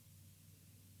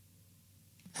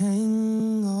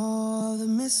Hang all the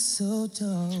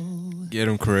mistletoe. Get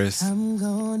him, Chris. I'm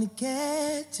gonna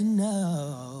get to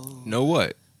know. Know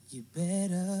what? You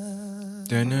better.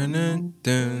 Dun, dun, dun,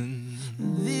 dun.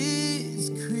 This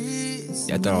Christmas.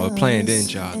 Y'all thought I was playing,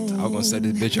 didn't y'all? I was gonna set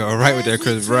this bitch all right with that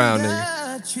Chris Brown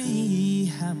nigga.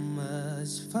 Tree, how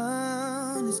much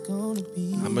fun it's gonna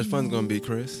be. How much fun's gonna be,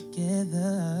 Chris?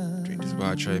 Together. Drink this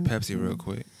wild cherry Pepsi real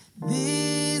quick.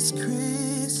 This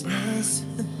Christmas,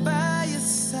 the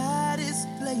fireside is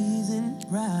blazing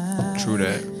bright. True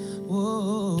that.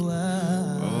 Whoa,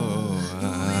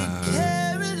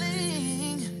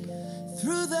 caroling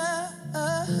through the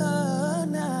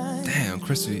night. Damn,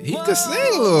 Chris, he could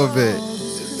sing a little bit.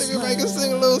 This nigga make him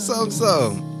sing a little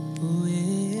something.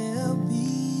 Will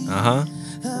be Uh-huh.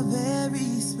 a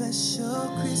very special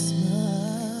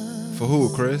Christmas For who,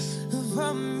 Chris?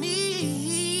 from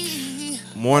me.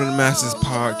 Morning Masters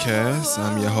Podcast.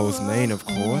 I'm your host, Maine, of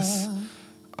course.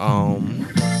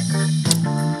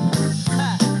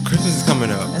 Christmas is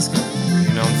coming up. Let's go.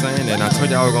 You know what I'm saying? And I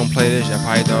told y'all I was gonna play this. Y'all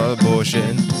probably thought I was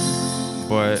bullshitting,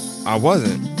 but I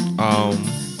wasn't.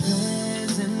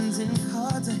 Presents and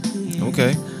cards are here.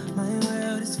 Okay. My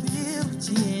world is filled with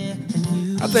cheer, and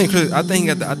you I think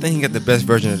he got the best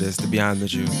version of this. To be honest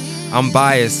with you, I'm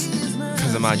biased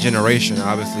because of my generation,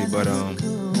 obviously, but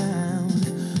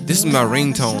this is my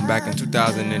ringtone back in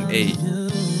 2008.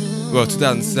 Well,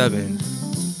 2007.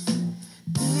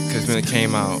 Because when it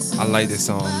came out, I like this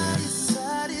song, man.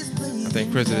 I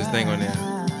think Chris did his thing on there.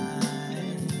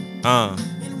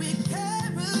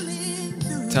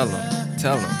 Tell him.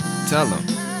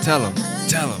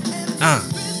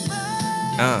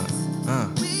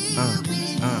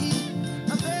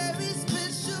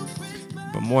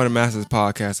 But Morning Masters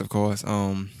Podcast, of course.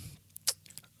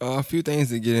 A few things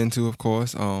to get into, of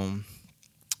course. I'm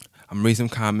reading some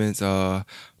comments, talk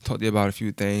to you about a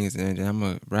few things, and then I'm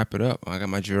going to wrap it up. I got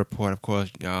my J report, of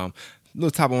course. Little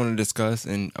topic I want to discuss,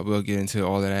 and I will get into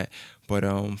all of that. But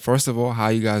first of all, how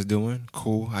you guys doing?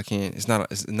 Cool. It's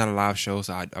not a live show,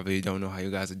 so I really don't know how you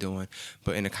guys are doing.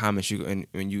 But in the comments,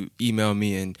 when you email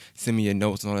me and send me your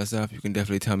notes and all that stuff, you can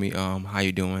definitely tell me how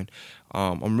you doing.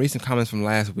 I'm reading some comments from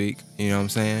last week. You know what I'm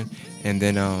saying? And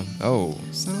then so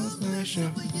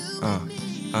special.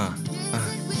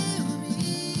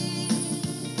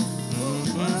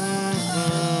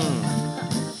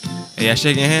 Hey, y'all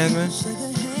shaking your hands, man?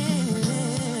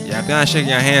 Yeah, if you're not shaking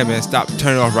your hand, man, stop.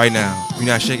 Turn it off right now. If you're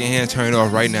not shaking your hand, turn it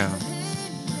off right now.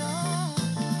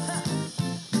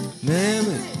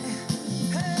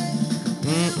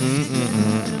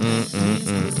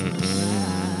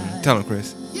 Tell him,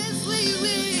 Chris.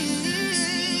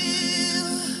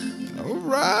 All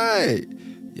right.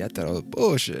 Yeah, I thought it was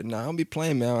bullshit. Nah, I don't be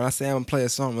playing, man. When I say I'm gonna play a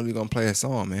song, I'm really gonna play a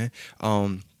song, man.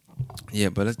 Yeah,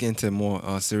 but let's get into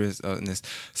more seriousness.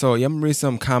 So, yeah, I'm going to read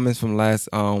some comments from last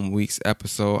week's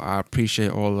episode. I appreciate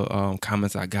all the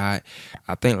comments I got.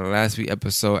 I think the last week's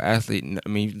episode, actually,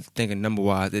 thinking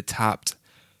number-wise, it topped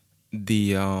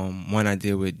the one I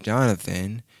did with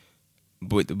Jonathan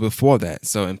but before that.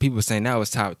 So, and people saying that was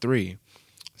top 3.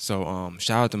 So,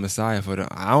 shout out to Messiah for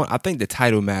I think the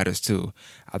title matters, too.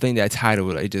 I think that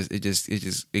title,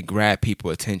 it grabbed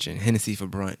people's attention. Hennessy for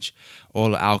brunch.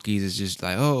 All the alkies is just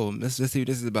like, oh, let's see what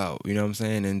this is about. You know what I'm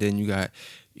saying? And then you got,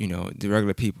 the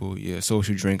regular people, your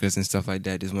social drinkers and stuff like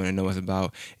that just want to know what it's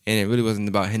about. And it really wasn't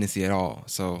about Hennessy at all.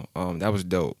 So, that was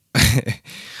dope.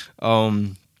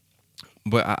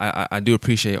 But I do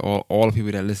appreciate all the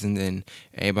people that listened and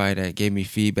everybody that gave me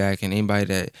feedback and anybody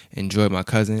that enjoyed my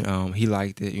cousin. He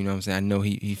liked it, you know what I'm saying? I know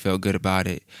he felt good about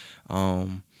it.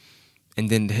 And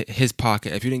then his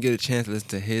podcast, if you didn't get a chance to listen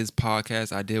to his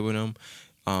podcast I did with him,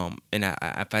 and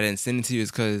if I didn't send it to you,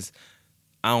 it's because,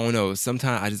 I don't know,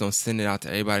 sometimes I just don't send it out to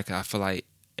everybody because I feel like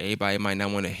everybody might not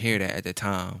want to hear that at the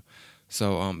time.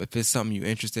 So if it's something you're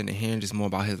interested in hearing, just more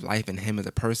about his life and him as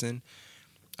a person,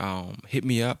 hit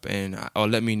me up or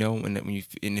let me know when you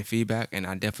in the feedback, and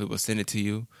I definitely will send it to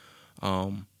you.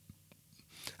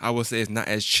 I will say it's not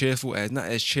as cheerful as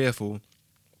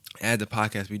the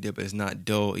podcast we did, but it's not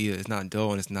dull either. It's not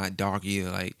dull and it's not dark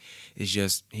either. Like, it's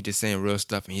just he just saying real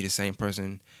stuff, and he the same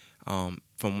person from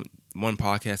one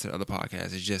podcast to the other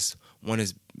podcast. It's just one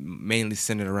is mainly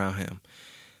centered around him.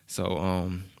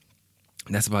 So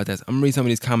that's about that. I'm gonna read some of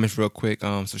these comments real quick.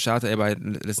 So shout out to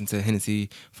everybody listen to Hennessy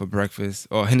for breakfast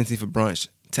or Hennessy for brunch,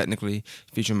 technically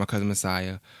featuring my cousin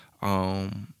Messiah.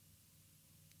 One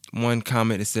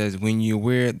comment that says, "When you're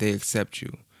weird, they accept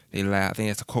you. They laugh." I think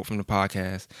that's a quote from the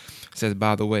podcast. It says,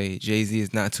 "By the way, Jay-Z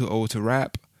is not too old to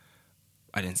rap."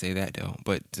 I didn't say that though,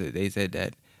 but they said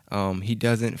that he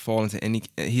doesn't fall into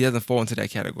that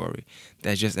category.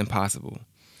 That's just impossible.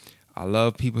 I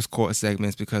love people's court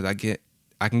segments because I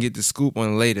can get the scoop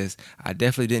on the latest. I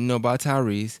definitely didn't know about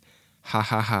Tyrese. Ha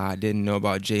ha ha. I didn't know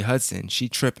about Jay Hudson. She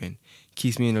tripping.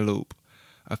 Keeps me in the loop.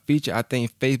 A feature I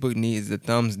think Facebook needs is the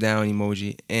thumbs down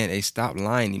emoji and a stop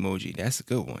lying emoji. That's a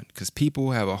good one because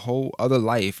people have a whole other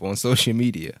life on social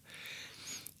media.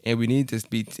 And we need to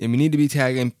be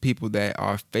tagging people that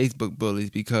are Facebook bullies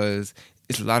because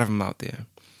it's a lot of them out there.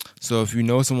 So if you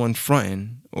know someone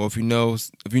fronting, or if you know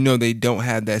they don't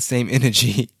have that same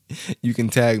energy, you can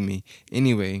tag me.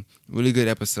 Anyway, really good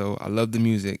episode. I love the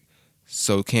music,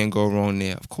 so can't go wrong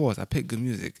there. Of course, I picked good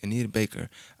music. Anita Baker.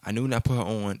 I knew when I put her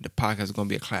on, the podcast was gonna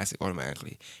be a classic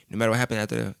automatically. No matter what happened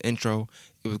after the intro,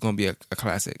 it was gonna be a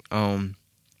classic.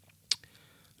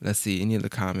 Let's see any of the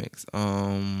comics.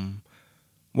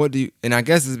 What do you? And I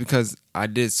guess it's because I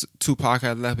did 2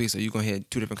 podcasts last week, so you're gonna hear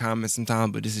 2 different comments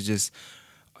sometimes. But this is just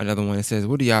another one that says,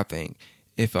 what do y'all think?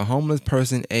 If a homeless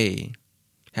person A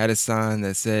had a sign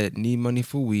that said, need money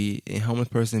for weed, and homeless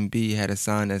person B had a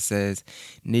sign that says,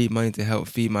 need money to help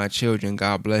feed my children,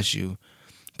 God bless you.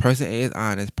 Person A is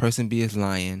honest, person B is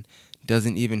lying,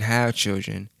 doesn't even have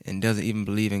children, and doesn't even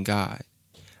believe in God.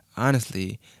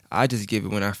 Honestly, I just give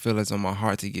it when I feel it's on my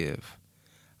heart to give.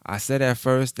 I said at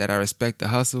first that I respect the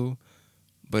hustle,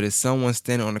 but is someone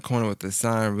standing on the corner with the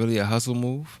sign really a hustle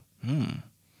move?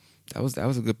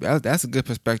 That's a good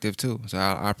perspective too. So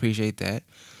I appreciate that.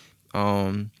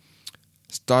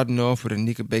 Starting off with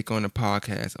Anika Baker on the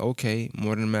podcast. Okay,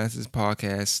 More Than Masters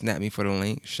podcast. Snap me for the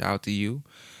link. Shout out to you.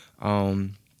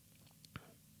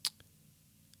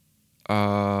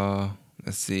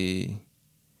 Let's see.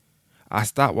 I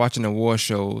stopped watching award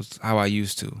shows how I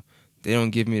used to. They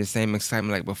don't give me the same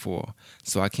excitement like before,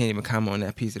 so I can't even comment on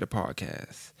that piece of the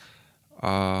podcast.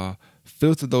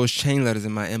 Filter those chain letters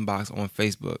in my inbox on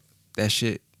Facebook. That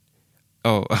shit.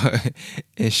 Oh,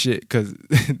 and shit, because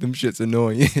them shit's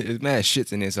annoying. It's mad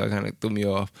shits in there, so it kind of threw me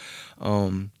off.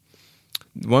 One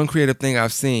creative thing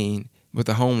I've seen with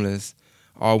the homeless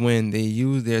are when they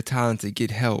use their talent to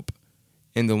get help,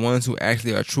 and the ones who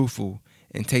actually are truthful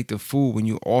and take the food when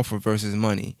you offer versus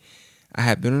money. I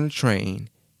have been on a train,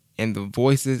 and the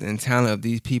voices and talent of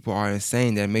these people are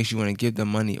insane that makes you want to give them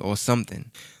money or something.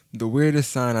 The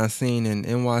weirdest sign I've seen in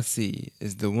NYC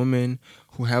is the women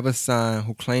who have a sign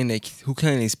who claim they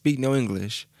speak no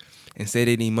English and say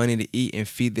they need money to eat and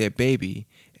feed their baby,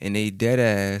 and they dead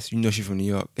ass, you know she's from New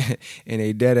York, and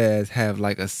they dead ass have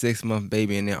like a 6-month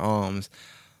baby in their arms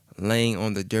laying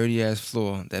on the dirty ass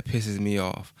floor. That pisses me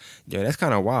off. Yo, that's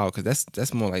kind of wild because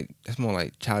that's more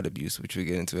like child abuse, which we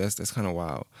get into. That's kind of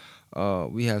wild.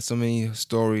 We have so many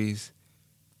stories.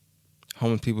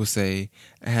 Homeless people say,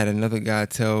 I had another guy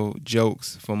tell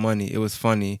jokes for money. It was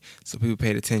funny, so people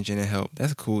paid attention and helped.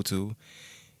 That's cool too.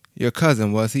 Your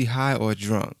cousin, was he high or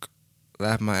drunk?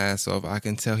 Laugh my ass off. I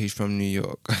can tell he's from New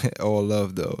York. All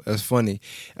love though. That's funny.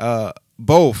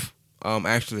 Both.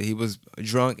 Actually, he was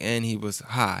drunk and he was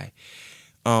high.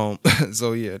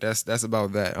 So yeah, that's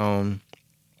about that.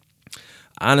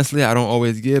 Honestly, I don't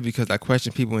always give because I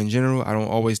question people in general. I don't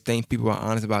always think people are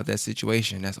honest about that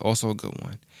situation. That's also a good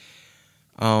one.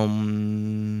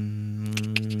 I'm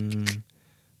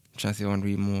trying to see if I want to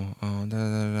read more.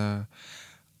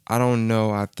 I don't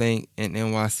know. I think in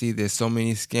NYC there's so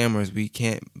many scammers we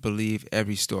can't believe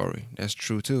every story. That's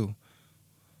true too.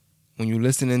 When you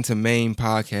listening to Maine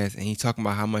podcast and he talking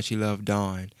about how much he loved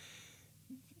Dawn.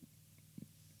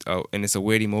 Oh, and it's a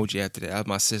weird emoji after that. That was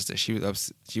my sister. She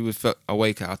was felt away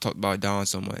because I talked about Dawn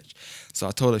so much. So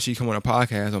I told her she come on a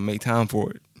podcast or make time for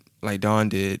it, like Dawn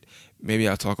did. Maybe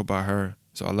I'll talk about her.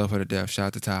 So I love her to death. Shout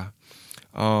out to Ty.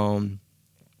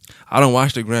 I don't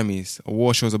watch the Grammys.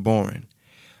 Award shows are boring.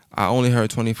 I only heard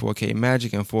 24K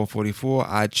Magic and 444.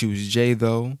 I choose Jay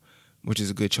though, which is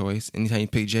a good choice. Anytime you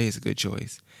pick Jay, it's a good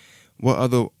choice. What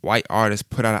other white artists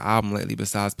put out an album lately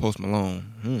besides Post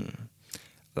Malone?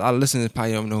 A lot of listeners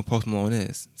probably don't know who Post Malone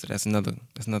is, so that's another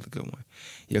good one.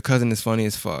 Your cousin is funny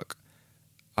as fuck.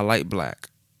 I like black.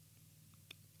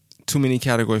 Too many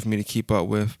categories for me to keep up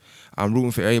with. I'm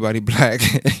rooting for everybody black.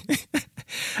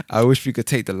 I wish we could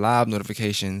take the live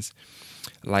notifications.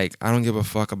 Like, I don't give a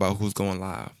fuck about who's going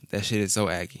live. That shit is so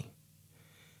aggy.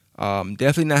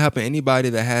 Definitely not helping anybody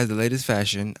that has the latest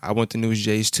fashion. I want the new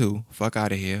J's too. Fuck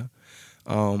out of here.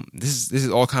 This is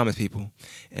all comments, people.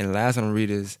 And the last one I'm gonna read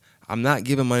is, I'm not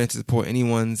giving money to support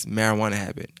anyone's marijuana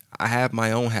habit. I have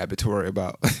my own habit to worry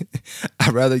about.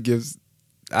 I'd rather give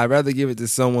it to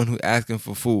someone who's asking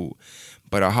for food,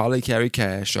 but I hardly carry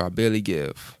cash, so I barely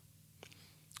give.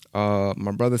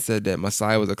 My brother said that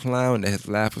Messiah was a clown, that his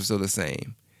laugh was still the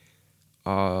same.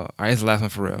 Alright, it's the last one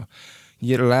for real.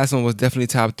 Yeah, the last one was definitely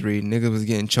top 3. Niggas was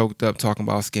getting choked up talking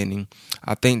about Skinny.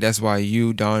 I think that's why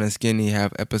you, Don, and Skinny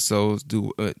have episodes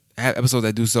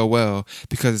that do so well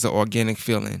because it's an organic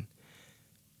feeling.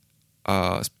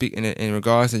 Speaking in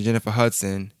regards to Jennifer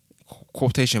Hudson,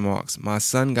 quotation marks. My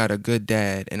son got a good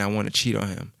dad, and I want to cheat on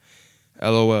him.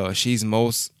 LOL. She's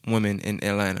most women in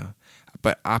Atlanta,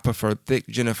 but I prefer thick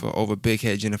Jennifer over big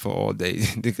head Jennifer all day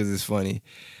because it's funny.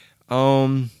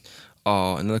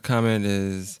 Another comment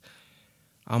is,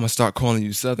 I'm gonna start calling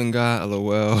you Southern guy.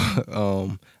 LOL.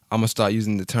 I'm gonna start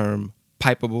using the term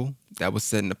pipeable. That was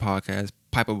said in the podcast.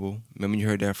 Pipeable. Remember you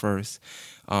heard that first.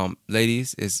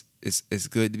 Ladies, it's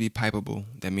good to be pipeable.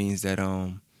 That means that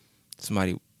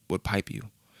somebody would pipe you.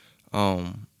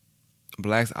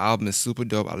 Black's album is super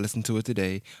dope. I listened to it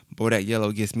today. Bodak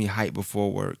Yellow gets me hyped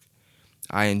before work.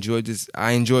 I enjoyed this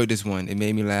one. It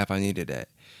made me laugh. I needed that.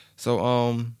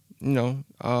 So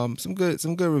some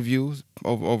good reviews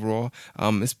overall.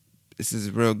 This is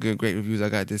real good, great reviews I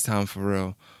got this time for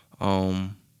real.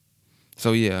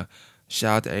 So yeah,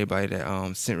 shout out to everybody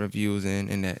that sent reviews in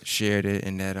and that shared it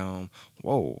and that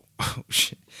whoa. Oh,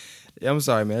 shit. Yeah, I'm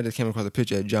sorry, man. I just came across a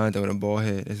picture of Jonathan with a bald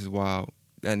head. This is wild.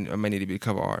 And I might need to be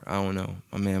cover art. I don't know.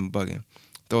 My man bugging.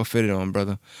 Throw a fitted on,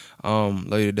 brother.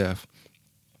 Love you to death.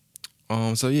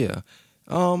 So yeah.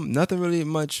 Nothing really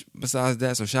much besides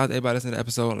that. So shout out to everybody listening to the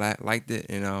episode, liked it,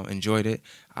 and enjoyed it.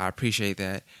 I appreciate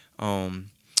that. And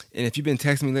if you've been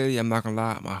texting me lately, I'm not gonna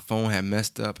lie, my phone had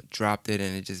messed up, dropped it,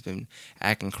 and it just been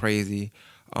acting crazy.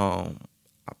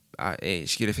 It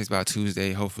should get it fixed by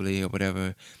Tuesday, hopefully, or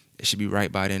whatever. It should be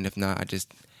right by then. If not, I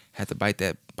just had to bite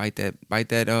that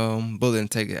bullet and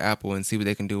take the apple and see what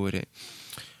they can do with it.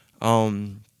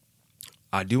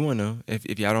 I do want to,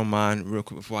 if y'all don't mind, real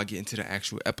quick before I get into the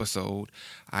actual episode,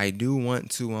 I do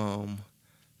want to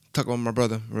talk about my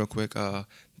brother real quick.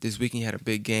 This weekend he had a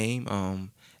big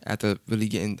game. After really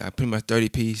getting pretty much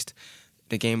 30-pieced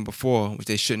the game before, which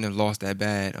they shouldn't have lost that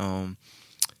bad.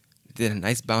 Did a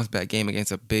nice bounce back game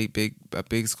against a big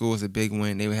school. It's a big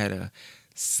win. They had a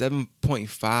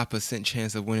 7.5%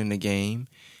 chance of winning the game.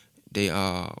 They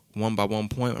won by 1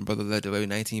 point. My brother led the way with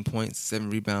 19 points, 7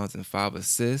 rebounds, and 5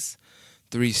 assists.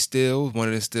 3 steals. One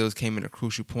of the steals came at a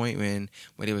crucial point when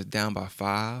they was down by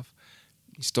 5.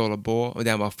 He stole a ball.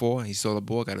 Down by 4. He stole a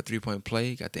ball. Got a 3-point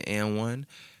play. Got the and one.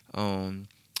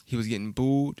 He was getting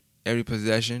booed every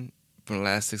possession from the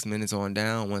last 6 minutes on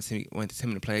down. Once him and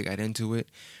the player got into it,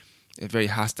 a very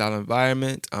hostile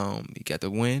environment. He got the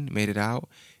win, made it out,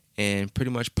 and pretty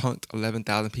much punked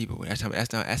 11,000 people. That's how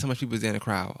much people was in the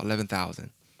crowd.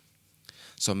 11,000.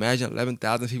 So imagine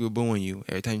 11,000 people booing you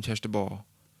every time you touch the ball.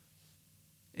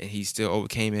 And he still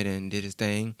overcame it and did his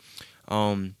thing.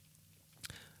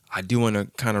 I do want to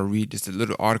kind of read just a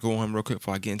little article on him real quick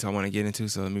before I get into what I want to get into.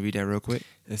 So let me read that real quick.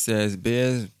 It says,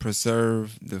 Bears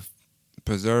preserve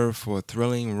for a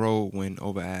thrilling road win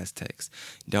over Aztecs.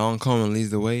 Don Coleman leads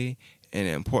the way in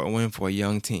an important win for a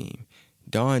young team.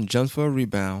 Don jumps for a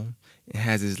rebound and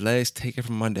has his legs taken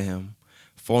from under him,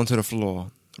 falling to the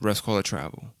floor. Refs call it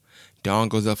travel. Don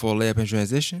goes up for a layup in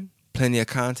transition. Plenty of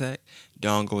contact.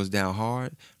 Don goes down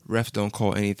hard. Refs don't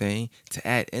call anything. To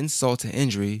add insult to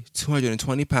injury,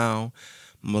 220-pound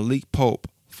Malik Pope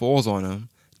falls on him.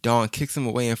 Don kicks him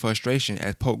away in frustration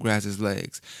as Pope grabs his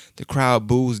legs. The crowd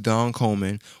boos Don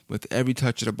Coleman with every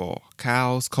touch of the ball.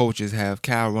 Cal's coaches have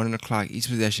Cal running the clock each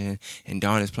possession, and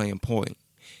Don is playing point.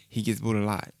 He gets booed a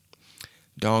lot.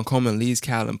 Don Coleman leads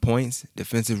Cal in points,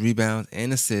 defensive rebounds,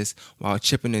 and assists while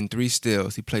chipping in 3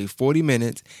 steals. He played 40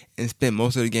 minutes and spent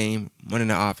most of the game running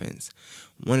the offense.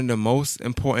 One of the most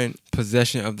important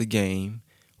possession of the game,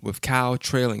 with Cal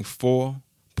trailing 4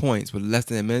 points with less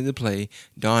than a minute to play,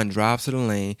 Don drives to the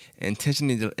lane,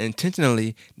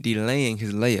 intentionally delaying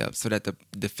his layup so that the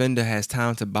defender has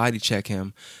time to body check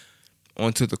him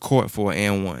onto the court for an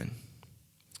and one.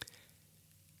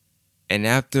 And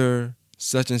after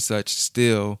such and such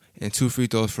steal and 2 free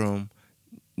throws from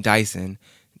Dyson,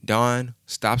 Don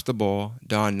stops the ball,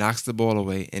 Don knocks the ball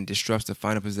away and disrupts the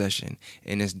final possession.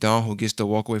 And it's Don who gets to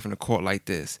walk away from the court like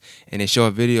this. And they show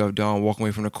a video of Don walking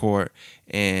away from the court,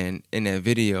 and in that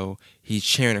video, he's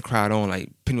cheering the crowd on,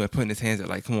 like pretty much putting his hands up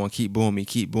like, come on, keep booing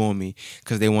me,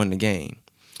 because they won the game.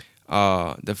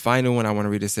 The final one I want to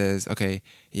read, it says, okay,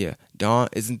 yeah, Don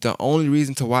isn't the only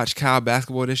reason to watch Cal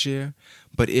basketball this year,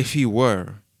 but if he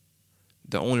were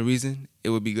the only reason,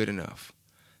 it would be good enough.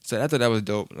 So I thought that was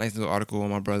dope. Nice little article on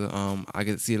my brother. I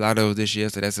get to see a lot of those this year,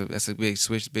 so that's a big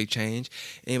switch, big change.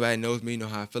 Anybody knows me know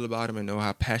how I feel about him and know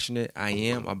how passionate I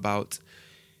am about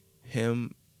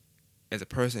him as a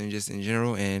person and just in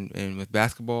general and with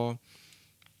basketball.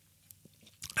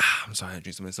 I'm sorry, I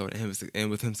drink some soda. And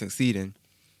with him succeeding.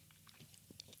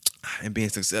 and being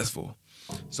successful.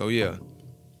 So yeah,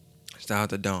 shout out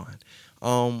to Don.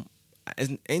 Um,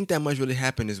 ain't that much really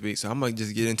happened this week, so I'm gonna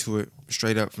just get into it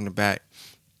straight up from the back,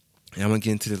 and I'm gonna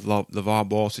get into the LeVar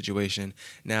Ball situation.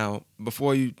 Now,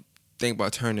 before you think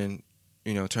about turning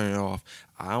it off,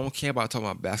 I don't care about talking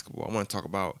about basketball. I want to talk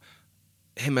about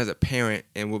him as a parent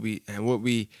and what we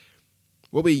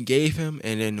gave him,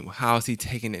 and then how is he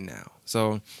taking it now.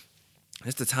 So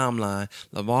it's the timeline.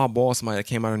 LeVar Ball, somebody that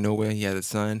came out of nowhere. He had a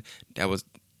son that was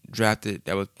drafted,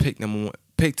 that was picked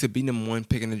to be number one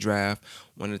pick in the draft,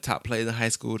 one of the top players in high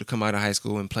school to come out of high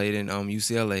school and played in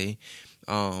UCLA.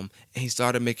 And he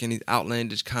started making these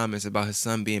outlandish comments about his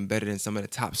son being better than some of the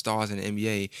top stars in the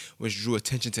NBA, which drew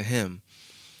attention to him.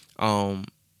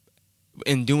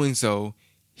 In doing so,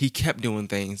 he kept doing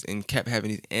things and kept having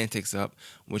these antics up,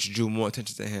 which drew more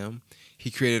attention to him.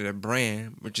 He created a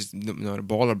brand, which is the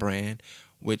Baller brand,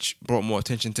 which brought more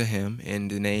attention to him and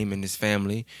the name and his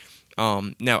family.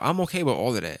 Now I'm okay with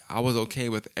all of that. I was okay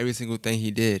with every single thing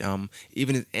he did.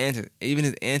 Even his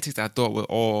antics, I thought were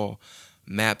all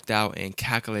mapped out and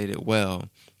calculated well.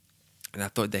 And I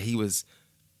thought that he was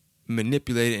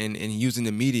manipulating and using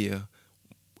the media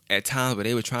at times where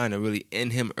they were trying to really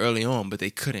end him early on, but they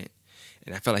couldn't.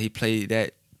 And I felt like he played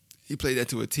that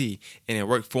to a T, and it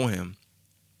worked for him.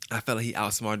 I felt like he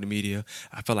outsmarted the media.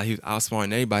 I felt like he was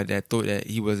outsmarting everybody that thought that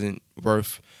he wasn't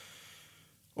worth,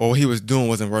 or what he was doing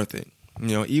wasn't worth it.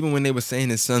 Even when they were saying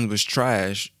his son was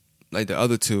trash, like the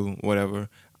other two, whatever,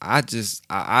 I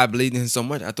believed in him so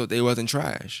much, I thought they wasn't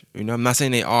trash. I'm not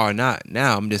saying they are not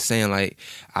now. I'm just saying, like,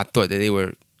 I thought that they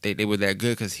were that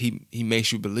good because he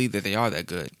makes you believe that they are that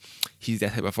good. He's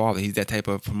that type of father. He's that type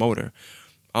of promoter.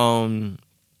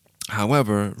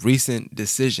 However, recent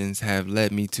decisions have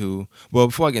led me to, well,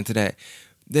 before I get into that,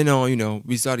 then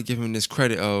we started giving him this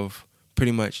credit of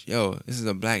pretty much, this is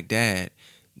a black dad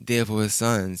there for his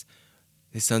sons.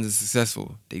 His sons are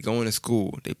successful. They go into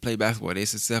school. They play basketball. They're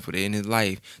successful. They're in his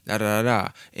life. Da da da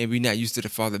da. And we're not used to the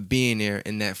father being there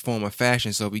in that form of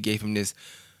fashion. So we gave him this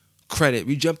credit.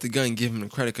 We jumped the gun and gave him the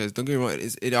credit because don't get me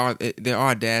wrong, there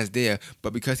are dads there.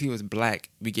 But because he was black,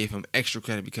 we gave him extra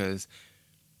credit because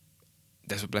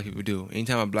that's what black people do.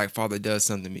 Anytime a black father does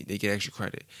something to me, they get extra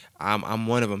credit. I'm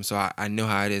one of them, so I know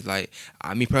how it is. Like,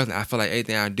 me personally, I feel like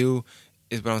everything I do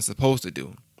is what I'm supposed to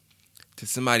do. To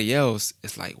somebody else,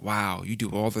 it's like, wow, you do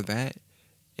all of that?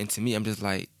 And to me, I'm just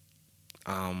like,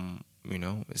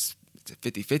 it's a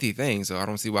 50-50 thing, so I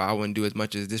don't see why I wouldn't do as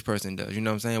much as this person does. You know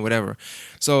what I'm saying? Whatever.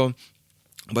 So,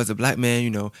 but as a black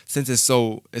man, since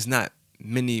it's not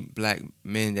many black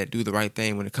men that do the right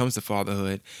thing when it comes to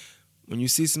fatherhood, when you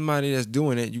see somebody that's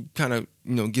doing it, you kind of,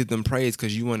 give them praise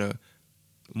because you want to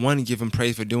give them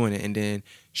praise for doing it and then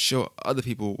show other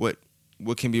people what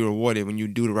can be rewarded when you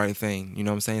do the right thing. You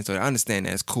know what I'm saying? So I understand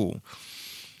that's cool.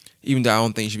 Even though I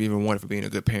don't think you should be rewarded for being a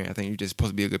good parent. I think you're just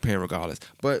supposed to be a good parent regardless.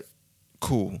 But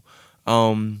cool.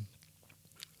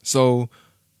 So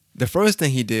the first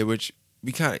thing he did, which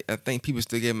I think people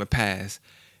still give him a pass,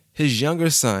 his younger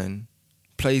son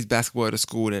plays basketball at a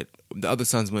school that the other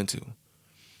sons went to.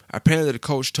 Apparently the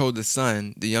coach told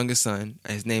the youngest son,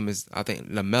 his name is, I think,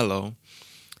 LaMelo,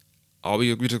 or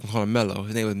we just call him Melo.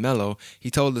 His name was Melo. The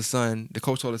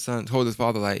coach told his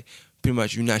father, like, pretty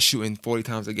much, you're not shooting 40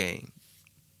 times a game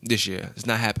this year. It's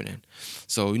not happening.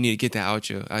 So you need to get that out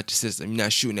your system. You're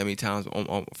not shooting that many times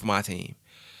for my team.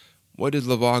 What does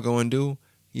LeVar go and do?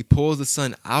 He pulls the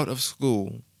son out of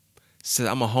school, says,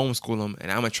 I'm going to homeschool him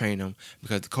and I'm going to train him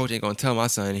because the coach ain't going to tell my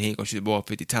son he ain't going to shoot the ball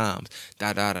 50 times.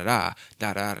 Da, da, da, da,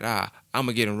 da, da, da. I'm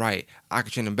going to get him right. I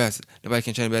can train him best. Nobody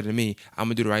can train him better than me. I'm going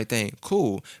to do the right thing.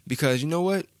 Cool. Because you know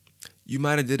what? You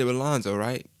might have did it with Lonzo,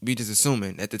 right? We just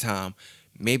assuming at the time.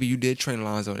 Maybe you did train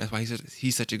Lonzo. That's why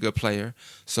he's such a good player.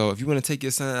 So if you want to take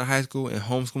your son out of high school and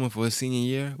homeschool him for his senior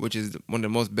year, which is one of the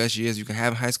most best years you can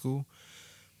have in high school,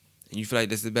 and you feel like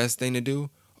that's the best thing to do,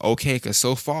 okay, because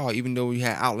so far, even though you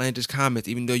had outlandish comments,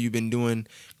 even though you've been doing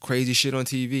crazy shit on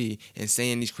TV and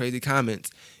saying these crazy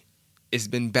comments, it's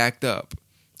been backed up.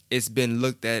 It's been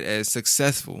looked at as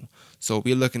successful. So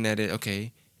we're looking at it,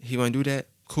 okay, he want to do that?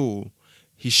 Cool.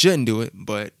 He shouldn't do it,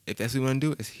 but if that's what he want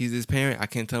to do, he's his parent. I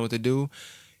can't tell him what to do.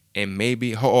 And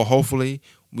maybe, or hopefully,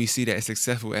 we see that as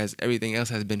successful as everything else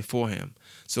has been for him.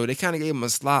 So they kind of gave him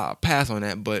a pass on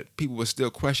that, but people were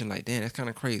still questioning, like, damn, that's kind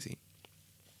of crazy.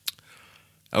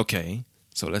 Okay,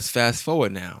 so let's fast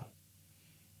forward now.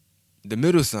 The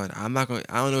middle son, I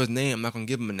don't know his name. I'm not gonna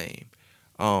give him a name.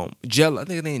 Jello, I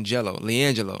think his name is Jello,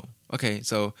 LiAngelo. Okay,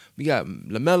 so we got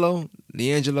LaMelo,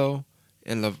 LiAngelo,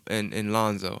 and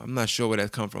Lonzo. I'm not sure where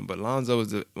that come from, but Lonzo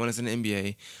is the one that's in the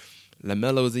NBA.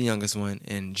 LaMelo is the youngest one,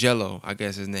 and Jello, I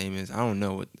guess his name is. I don't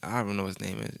know his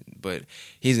name is, but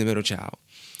he's a middle child.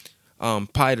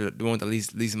 Probably the one with the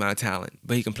least amount of talent,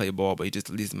 but he can play ball, but he just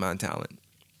the least amount of talent.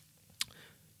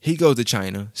 He goes to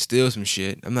China, steals some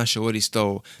shit. I'm not sure what he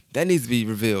stole. That needs to be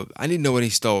revealed. I need to know what he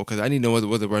stole because I need to know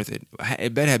was it worth it.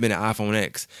 It better have been an iPhone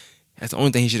X. That's the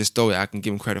only thing he should have stole that I can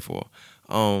give him credit for.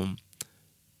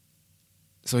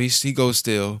 So he goes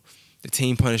steal. The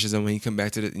team punishes him when he come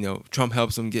back to the, Trump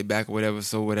helps him get back or whatever.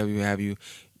 So whatever you have, you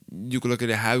can look at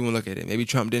it how you want to look at it. Maybe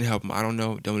Trump didn't help him. I don't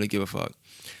know. Don't really give a fuck.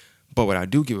 But what I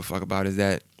do give a fuck about is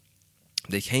that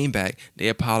they came back, they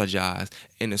apologized,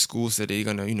 and the school said they're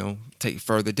going to, take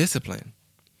further discipline.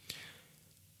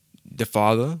 The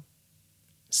father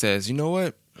says, you know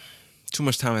what? Too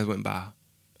much time has went by.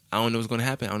 I don't know what's going to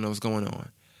happen. I don't know what's going on.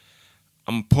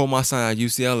 I'm going to pull my son out of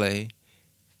UCLA,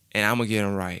 and I'm going to get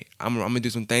him right. I'm going to do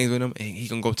some things with him, and he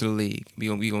going to go to the league. We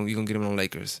gonna get him on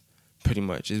Lakers, pretty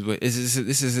much. This is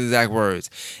his exact words.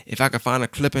 If I could find a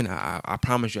clipping, I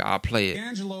promise you I'll play it.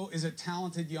 Angelo is a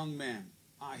talented young man.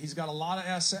 He's got a lot of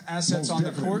assets on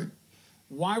the court.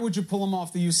 Why would you pull him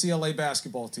off the UCLA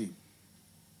basketball team?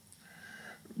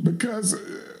 Because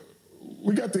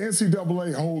we got the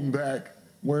NCAA holding back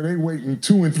where they waiting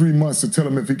 2 and 3 months to tell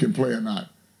him if he can play or not.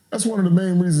 That's one of the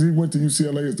main reasons he went to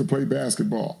UCLA is to play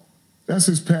basketball. That's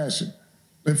his passion.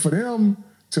 And for them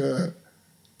to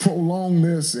prolong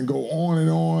this and go on and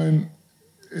on,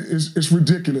 it's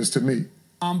ridiculous to me.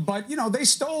 But, they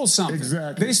stole something.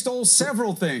 Exactly. They stole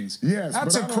several things. Yes.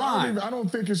 That's a crime. I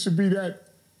don't think it should be that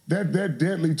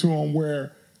deadly to them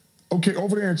where, okay,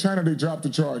 over there in China, they dropped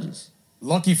the charges.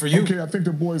 Lucky for you. Okay, I think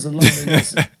the boys are learning their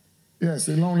lesson. Yes,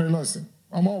 they learned their lesson.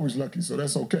 I'm always lucky, so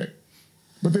that's okay.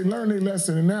 But they learned their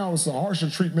lesson, and now it's a harsher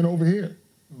treatment over here.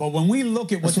 But when we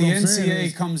look at what the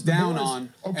NCAA comes down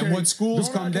on and what schools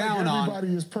come down on.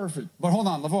 Everybody is perfect. But hold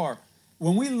on, LeVar.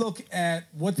 When we look at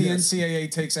what the NCAA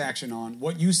takes action on,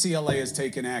 what UCLA has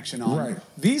taken action on,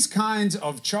 these kinds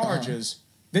of charges,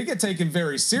 they get taken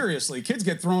very seriously. Kids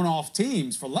get thrown off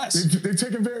teams for less. They're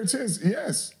taken very seriously,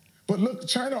 yes. But look,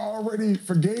 China already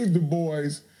forgave the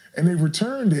boys, and they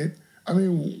returned it. I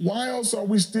mean, why else are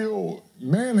we still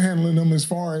manhandling them as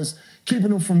far as keeping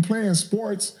them from playing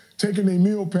sports, taking their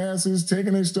meal passes,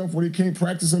 taking their stuff where they can't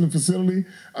practice in the facility?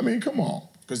 I mean, come on.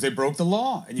 Because they broke the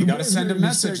law, and you got to send a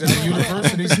message that the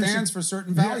university stands for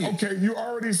certain values. Yeah, okay, you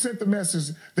already sent the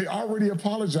message. They already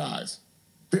apologized.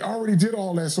 They already did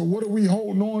all that. So what are we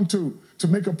holding on to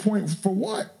make a point for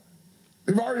what?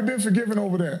 They've already been forgiven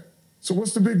over there. So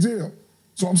what's the big deal?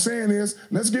 So I'm saying is,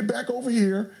 let's get back over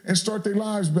here and start their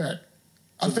lives back.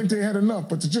 I think they had enough,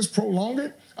 but to just prolong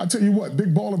it, I tell you what,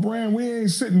 Big Baller Brand, we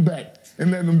ain't sitting back and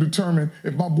letting them determine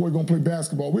if my boy gonna play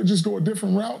basketball. We'll just go a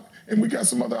different route, and we got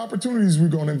some other opportunities we're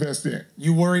gonna invest in.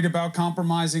 You worried about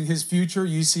compromising his future?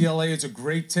 UCLA is a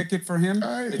great ticket for him.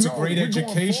 It's a great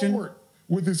education. Going forward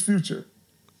with his future.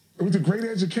 With a great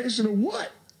education of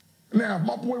what? Now, if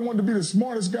my boy wanted to be the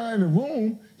smartest guy in the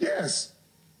room, yes.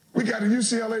 We got at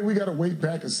UCLA, we got to wait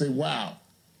back and say, wow.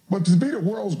 But to be the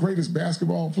world's greatest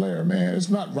basketball player, man, it's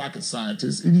not rocket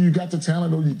scientist. Either you got the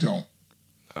talent or you don't.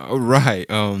 All right.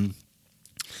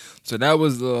 So that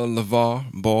was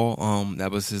LeVar Ball.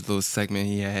 That was his little segment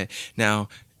he had. Now,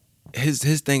 his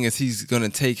thing is he's going to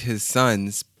take his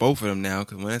sons, both of them now,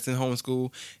 because when it's in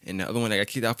homeschool, and the other one that got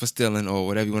kicked out for stealing or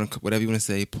whatever you want to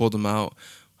say, pulled them out,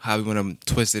 how you want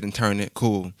to twist it and turn it,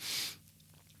 cool.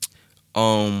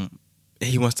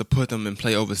 He wants to put them and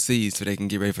play overseas so they can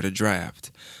get ready for the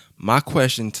draft. My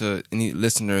question to any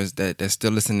listeners that's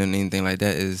still listening to anything like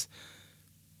that is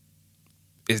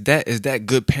that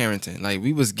good parenting? Like,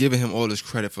 we was giving him all this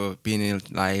credit for being in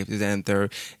life, is that and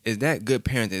third. Is that good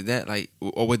parenting? Is that like,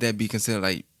 or would that be considered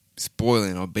like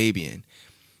spoiling or babying?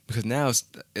 Because now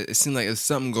it seems like if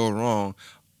something go wrong,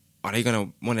 are they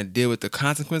gonna want to deal with the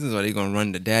consequences? Or are they gonna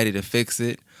run to daddy to fix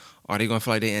it? Or are they gonna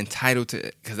feel like they're entitled to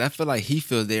it? Because I feel like he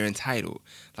feels they're entitled.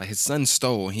 Like, his son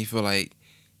stole, and he feel like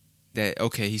that,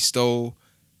 okay, he stole,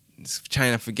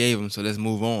 China forgave him, so let's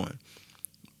move on.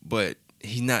 But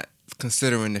he's not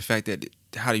considering the fact that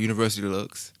how the university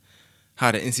looks,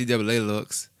 how the NCAA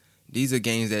looks. These are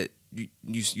games that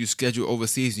you schedule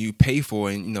overseas and you pay for,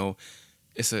 and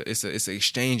it's an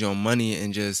exchange on money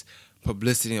and just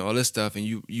publicity and all this stuff, and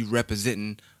you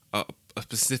representing a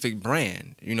specific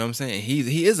brand. You know what I'm saying?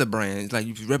 He is a brand. It's like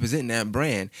you representing that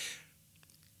brand.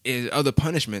 Is other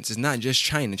punishments. It's not just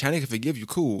China. China can forgive you,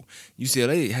 cool.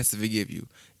 UCLA has to forgive you.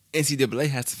 NCAA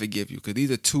has to forgive you, because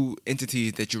these are two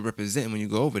entities that you represent when you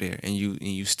go over there, and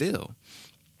you still.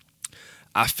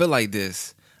 I feel like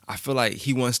this. I feel like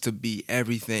he wants to be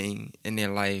everything in their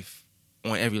life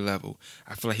on every level.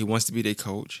 I feel like he wants to be their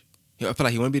coach. I feel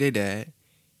like he want to be their dad.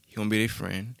 He want to be their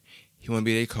friend. He want to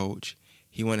be their coach.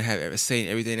 He want to have a say in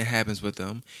everything that happens with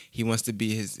them. He wants to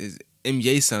be his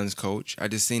NBA son's coach. I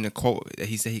just seen a quote that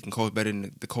he said he can coach better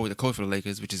than the coach for the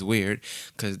Lakers, which is weird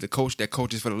because the coach that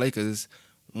coaches for the Lakers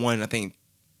won, I think,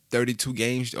 32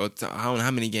 games or I don't know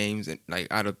how many games, like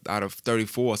out of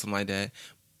 34 or something like that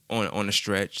on a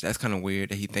stretch. That's kind of weird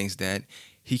that he thinks that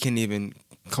he can even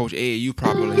coach AAU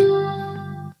properly.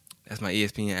 That's my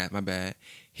ESPN app. My bad.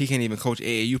 He can't even coach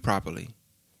AAU properly.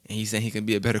 And he's saying he can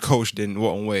be a better coach than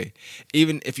Walton Way.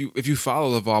 Even if you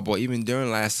follow LeVar Ball, even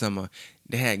during last summer,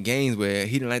 they had games where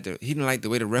he didn't like the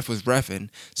way the ref was reffing,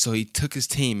 so he took his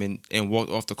team and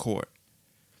walked off the court.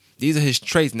 These are his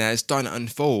traits now. It's starting to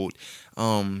unfold.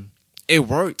 It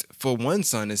worked for one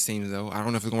son, it seems, though. I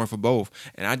don't know if it's going to work for both.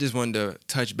 And I just wanted to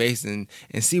touch base and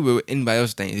see what anybody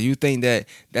else thinks. Do you think that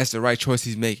that's the right choice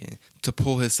he's making, to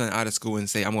pull his son out of school and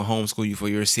say, I'm going to homeschool you for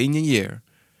your senior year?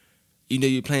 You know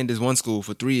you're playing this one school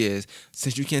for 3 years.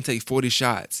 Since you can't take 40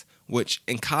 shots, which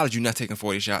in college you're not taking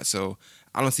 40 shots, so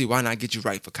I don't see why not get you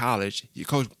right for college. Your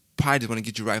coach probably just want to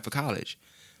get you right for college.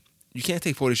 You can't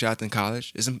take 40 shots in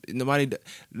college.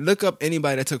 Look up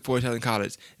anybody that took 40 shots in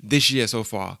college this year so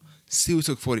far. See who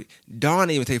took 40. Don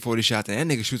didn't even take 40 shots, and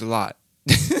that nigga shoots a lot.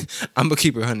 I'm going to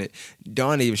keep it 100.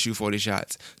 Don didn't even shoot 40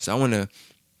 shots. So I want to...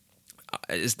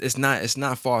 It's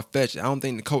not far-fetched. I don't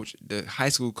think the high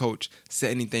school coach,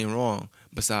 said anything wrong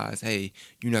besides, hey,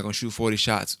 you're not going to shoot 40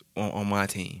 shots on my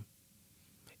team.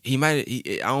 I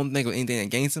don't think it was anything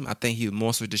against him. I think he was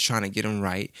more so just trying to get him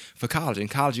right for college. In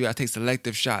college, you got to take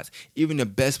selective shots. Even the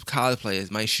best college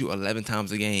players might shoot 11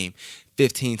 times a game,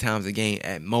 15 times a game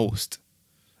at most,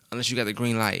 unless you got the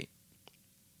green light.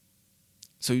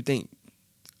 So you think,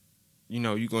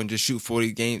 you're going to just shoot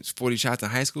 40 shots in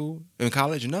high school, in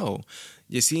college? No.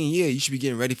 Your senior year, you should be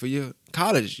getting ready for your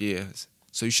college years.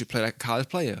 So you should play like a college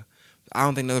player. I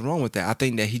don't think nothing wrong with that. I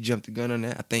think that he jumped the gun on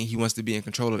that. I think he wants to be in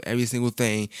control of every single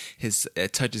thing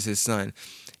that touches his son.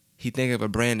 He think of a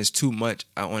brand as too much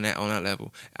on that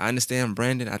level. I understand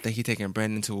Brandon. I think he's taking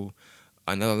Brandon to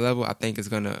another level. I think it's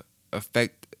going to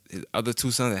affect his other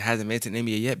two sons that hasn't made it to the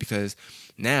NBA yet, because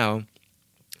now...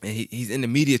 and he's in the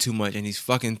media too much, and he's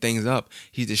fucking things up.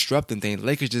 He's disrupting things.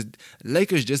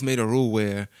 Lakers just made a rule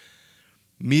where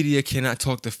media cannot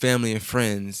talk to family and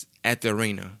friends at the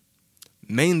arena,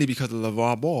 mainly because of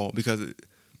LeVar Ball, because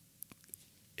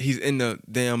he's in the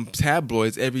damn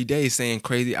tabloids every day saying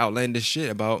crazy, outlandish shit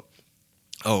about,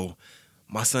 oh,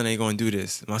 my son ain't going to do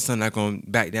this. My son not going to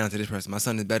back down to this person. My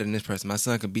son is better than this person. My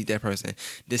son can beat that person.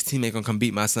 This team ain't going to come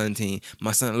beat my son's team.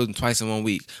 My son losing twice in 1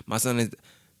 week. My son is...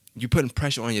 You're putting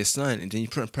pressure on your son, and then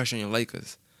you're putting pressure on your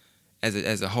Lakers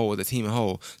as a whole, the team as a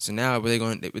whole. So now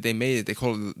what they made it, they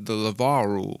call it the LeVar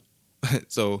rule.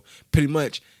 So pretty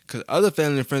much, because other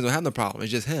family and friends don't have no problem,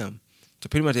 it's just him. So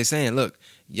pretty much they're saying, look,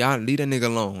 y'all leave that nigga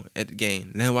alone at the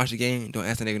game. Let him watch the game. Don't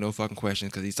ask that nigga no fucking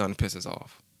questions, because he's starting to piss us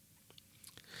off.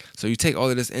 So you take all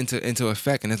of this into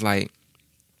effect, and it's like,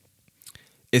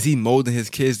 is he molding his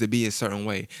kids to be a certain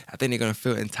way? I think they're going to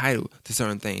feel entitled to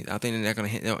certain things. I think they're not going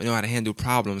to know how to handle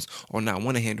problems, or not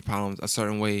want to handle problems a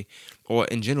certain way, or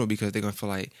in general, because they're going to feel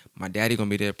like, my daddy going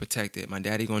to be there to protect it. My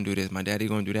daddy going to do this. My daddy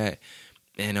going to do that.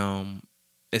 And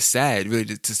it's sad,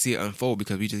 really, to see it unfold,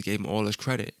 because we just gave him all this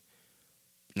credit.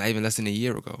 Not even less than a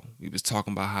year ago. We was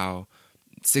talking about how,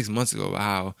 6 months ago, about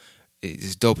how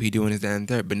it's dope he doing this, that, and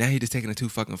third. But now he just taking it too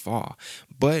fucking far.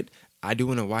 But I do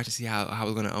want to watch and see how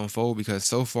it's going to unfold, because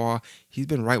so far, he's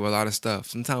been right with a lot of stuff.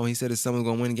 Sometimes when he said his son was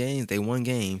going to win games, they won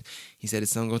games. He said his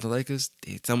son goes to the Lakers,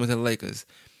 his son went to the Lakers.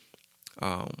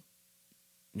 So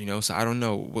I don't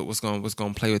know what's going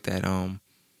to play with that.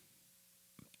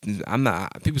 I'm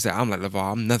not, people say I'm like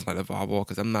LeVar. I'm nothing like LeVar Ball,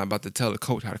 because I'm not about to tell the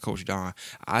coach how to coach Don.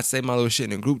 I say my little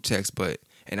shit in a group text,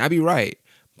 and I be right.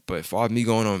 But as far as me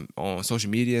going on social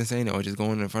media and saying it, or just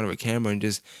going in front of a camera and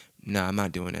just... Nah, I'm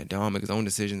not doing that. Don make his own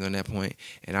decisions on that point,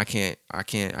 and I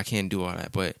can't do all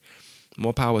that. But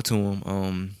more power to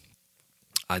him.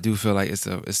 I do feel like it's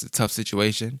a tough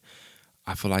situation.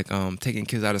 I feel like taking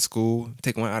kids out of school,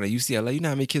 taking one out of UCLA. You know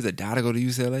how many kids that die to go to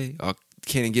UCLA or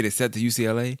can't get accepted to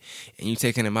UCLA, and you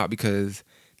taking them out because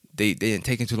they didn't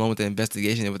take too long with the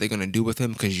investigation and what they're gonna do with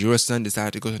him because your son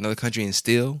decided to go to another country and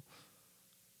steal.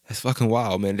 That's fucking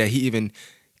wild, man. That he even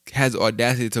has the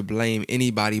audacity to blame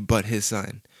anybody but his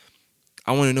son.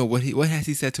 I want to know what has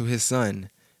he said to his son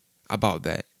about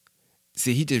that.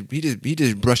 See, he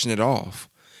just brushing it off,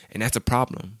 and that's a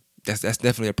problem. That's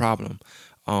definitely a problem.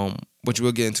 Which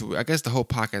we'll get into. I guess the whole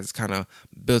podcast is kind of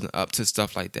building up to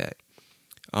stuff like that.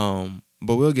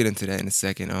 But we'll get into that in a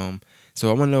second.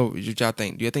 So I want to know what y'all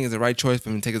think. Do you think it's the right choice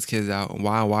for him to take his kids out? And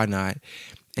why not?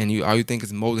 And you think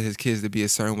it's molding his kids to be a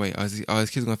certain way? Are his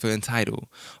kids going to feel entitled?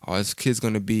 Are his kids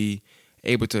going to be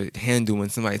able to handle when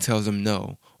somebody tells them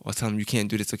no or tell them you can't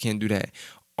do this or can't do that?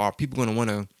 Are people going to want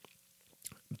to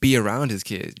be around his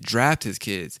kids, draft his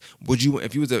kids? Would you,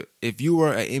 if you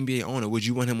were an NBA owner, would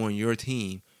you want him on your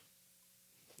team?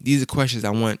 These are questions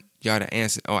I want y'all to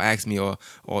answer or ask me or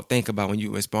think about when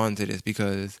you respond to this,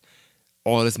 because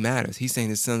all this matters. He's saying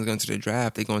his son's going to the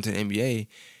draft, they going to the NBA.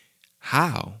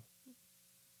 How?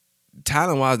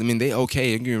 Talent-wise, I mean, they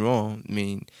okay, don't get me wrong. I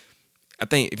mean, I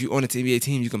think if you own an NBA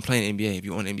team, you can play in the NBA. If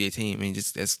you own an NBA team, I mean,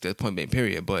 just that's point blank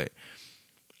period. But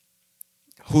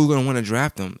who's going to want to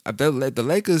draft them? The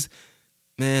Lakers,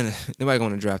 man, nobody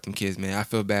going to draft them kids, man. I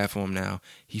feel bad for him now.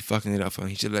 He fucking it up for him.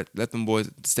 He should let them boys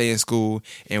stay in school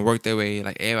and work their way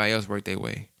like everybody else work their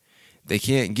way. They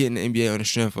can't get in the NBA on the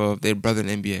strength of their brother in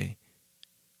the NBA.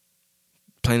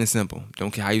 Plain and simple.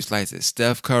 Don't care how you slice it.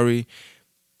 Steph Curry,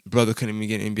 brother couldn't even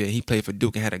get in the NBA. He played for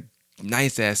Duke and had a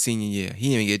nice-ass senior year. He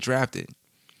didn't even get drafted.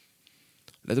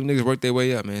 Let them niggas work their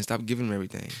way up, man. Stop giving them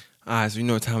everything. All right, so you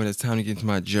know what time it is. Time to get into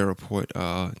my J Report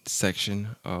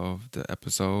section of the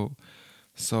episode.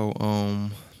 So,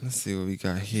 let's see what we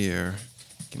got here.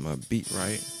 Get my beat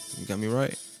right. You got me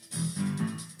right?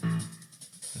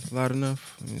 That's loud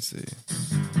enough? Let me see.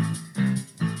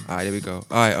 All right, there we go.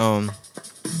 All right,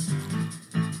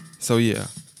 so yeah.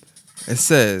 It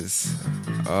says,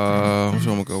 which one I'm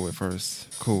gonna go with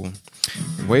first? Cool.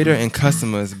 Waiter and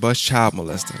customers bust child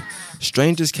molester.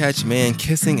 Strangers catch man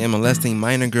kissing and molesting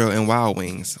minor girl in Wild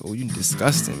Wings. Oh, you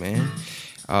disgusting, man.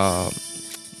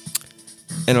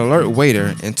 An alert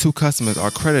waiter and 2 customers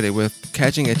are credited with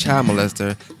catching a child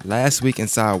molester last week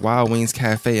inside Wild Wings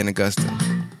Cafe in Augusta.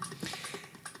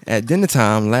 At dinner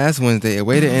time last Wednesday, a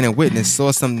waiter and a witness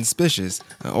saw something suspicious.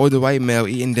 An older white male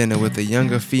eating dinner with a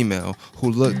younger female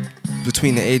who looked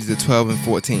between the ages of 12 and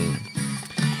 14.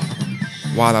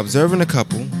 While observing the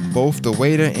couple, both the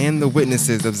waiter and the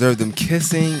witnesses observed them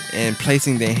kissing and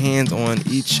placing their hands on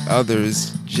each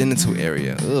other's genital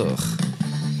area. Ugh.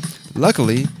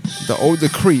 Luckily, the older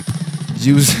creep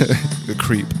used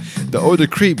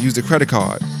a credit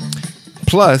card.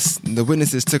 Plus, the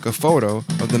witnesses took a photo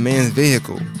of the man's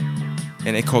vehicle,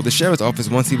 and they called the sheriff's office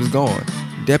once he was gone.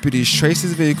 Deputies traced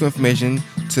his vehicle information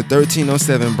to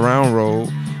 1307 Brown Road,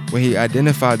 where he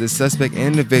identified the suspect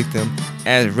and the victim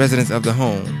as residents of the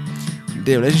home.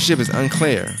 Their relationship is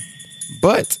unclear,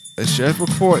 but a sheriff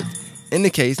report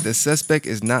indicates the suspect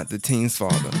is not the teen's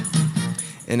father.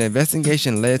 An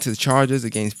investigation led to charges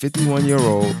against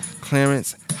 51-year-old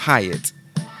Clarence Hyatt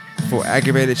for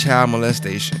aggravated child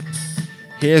molestation.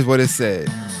 Here's what it said.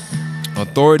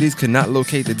 Authorities could not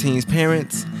locate the teen's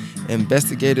parents.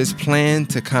 Investigators plan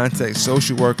to contact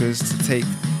social workers to take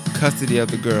custody of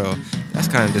the girl. That's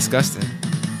kind of disgusting.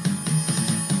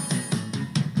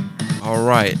 All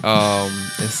right.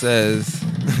 It says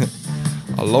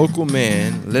a local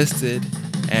man listed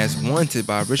as wanted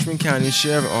by Richmond County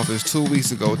Sheriff's Office 2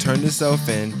 weeks ago turned himself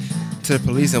in to the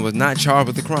police and was not charged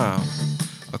with the crime.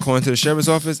 According to the Sheriff's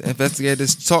Office,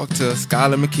 investigators talked to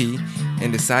Skylar McKee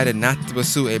and decided not to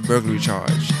pursue a burglary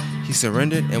charge. He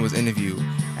surrendered and was interviewed.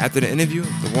 After the interview,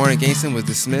 the warrant against him was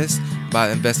dismissed by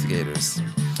the investigators.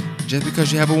 Just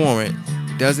because you have a warrant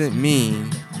doesn't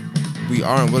mean we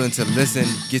aren't willing to listen,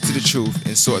 get to the truth,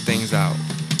 and sort things out.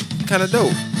 Kind of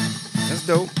dope. That's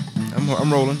dope.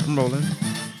 I'm rolling.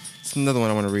 It's another one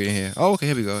I want to read in here. Oh, okay,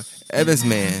 here we go. Evans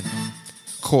man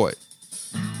caught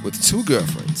with 2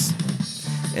 girlfriends.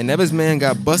 An Evans man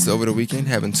got busted over the weekend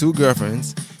having 2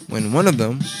 girlfriends when one of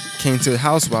them came to the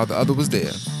house while the other was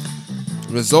there.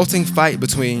 The resulting fight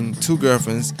between 2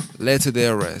 girlfriends led to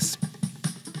their arrest.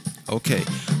 Okay,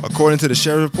 according to the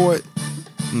sheriff report,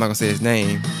 I'm not gonna say his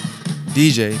name,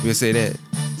 DJ, we'll say that,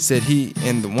 said he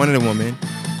and one of the women,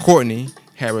 Courtney,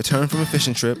 had returned from a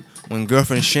fishing trip when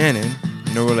girlfriend Shannon,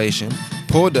 no relation,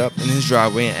 pulled up in his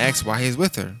driveway and asked why he was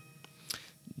with her.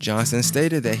 Johnson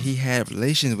stated that he had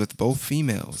relations with both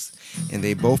females, and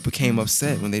they both became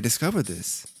upset when they discovered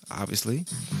this, obviously.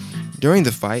 During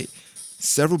the fight,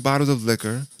 several bottles of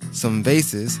liquor, some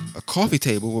vases, a coffee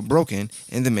table were broken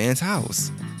in the man's house.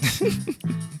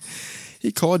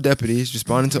 He called deputies,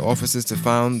 responding to officers to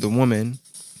find the woman.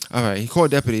 He called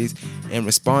deputies, and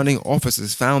responding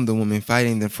officers found the woman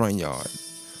fighting in the front yard.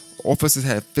 Officers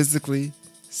had physically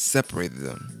separated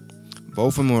them.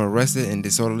 Both of them were arrested in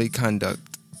disorderly conduct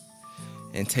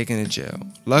and taken to jail.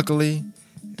 Luckily,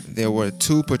 there were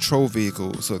 2 patrol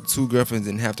vehicles, so the 2 girlfriends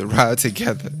didn't have to ride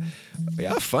together.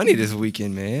 Y'all funny this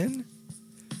weekend, man.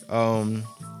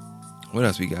 What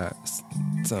else we got?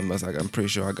 Something else I'm pretty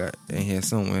sure I got in here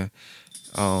somewhere.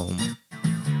 A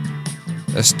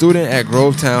student at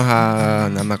Grovetown High.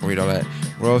 No, I'm not gonna read all that.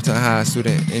 Grovetown High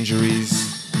student injuries.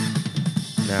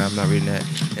 Nah, I'm not reading that.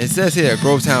 It says here, a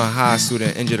Grovetown High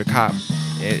student injured a cop.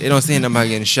 It don't say nobody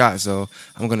getting shot, so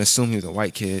I'm gonna assume he was a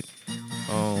white kid.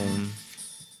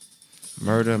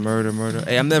 Murder.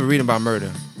 Hey, I'm never reading about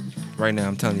murder. Right now,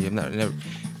 I'm telling you, I'm not never.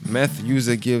 Meth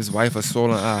user gives wife a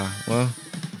swollen eye. Well,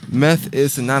 meth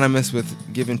is synonymous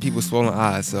with giving people swollen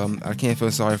eyes, so I can't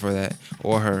feel sorry for that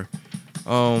or her.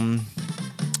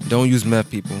 Don't use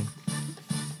meth, people.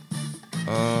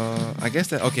 I guess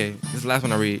that, okay, this is the last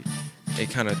one I read. It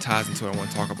kind of ties into what I want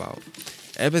to talk about.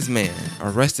 Evans man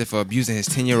arrested for abusing his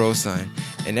 10-year-old son.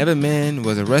 An Evans man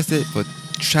was arrested for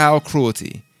child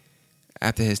cruelty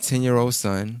after his 10-year-old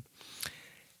son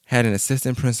had an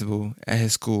assistant principal at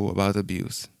his school about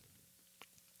abuse.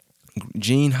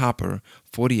 Gene Hopper,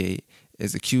 48,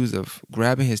 is accused of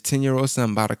grabbing his 10-year-old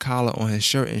son by the collar on his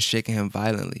shirt and shaking him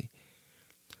violently.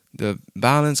 The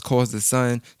violence caused the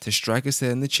son to strike his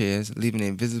head in the chairs, leaving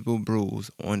a visible bruise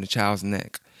on the child's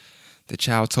neck. The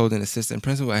child told an assistant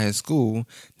principal at his school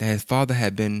that his father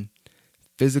had been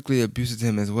physically abusive to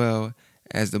him as well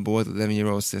as the boy's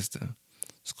 11-year-old sister.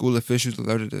 School officials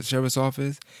alerted the sheriff's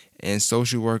office and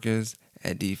social workers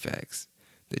at DFACS.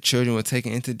 The children were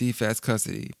taken into DFACS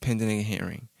custody pending a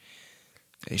hearing.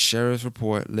 A sheriff's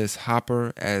report lists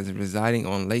Hopper as residing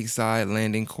on Lakeside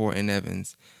Landing Court in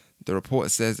Evans. The report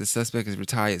says the suspect is a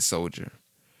retired soldier.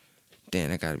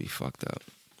 Damn, that gotta be fucked up.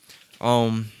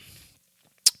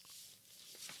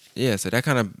 Yeah, so that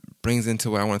kind of brings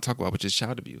into what I want to talk about, which is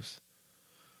child abuse.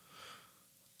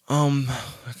 How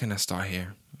can I start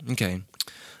here?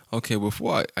 Okay,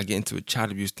 before I get into a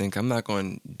child abuse thing, I'm not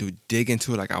going to dig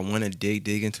into it like I want to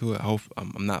dig into it. I hope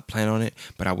I'm not planning on it,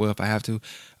 but I will if I have to.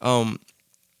 I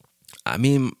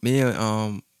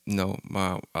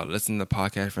listen to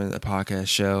podcast friends, the podcast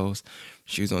shells.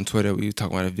 She was on Twitter. We were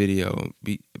talking about a video,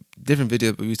 different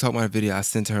video, but we were talking about a video I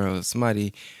sent to her of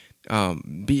somebody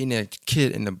beating their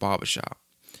kid in the barbershop.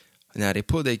 Now they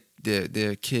pulled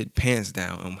their kid pants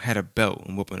down and had a belt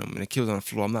and whooping him, and the kid was on the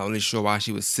floor. I'm not really sure why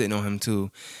she was sitting on him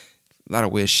too. A lot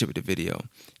of weird shit with the video.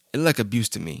 It looked like abuse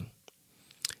to me.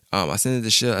 I sent it to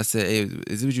Shell. I said, "Hey,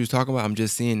 is this what you was talking about? I'm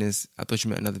just seeing this. I thought you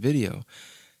meant another video."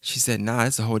 She said, "Nah,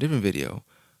 it's a whole different video,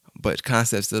 but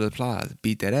concept still applies.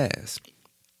 Beat that ass."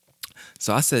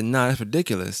 So I said, "Nah, that's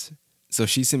ridiculous." So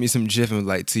she sent me some GIF and was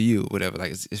like, "To you, whatever.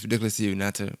 Like it's ridiculous to you,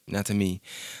 not to me."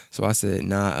 So I said,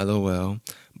 "Nah, LOL.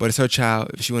 But it's her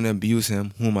child. If she want to abuse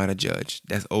him, who am I to judge?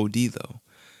 That's OD though."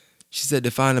 She said,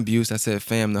 "Define abuse." I said,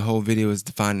 "Fam, the whole video is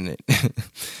defining it."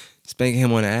 Spanking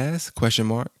him on the ass? ?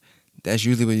 That's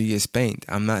usually when you get spanked.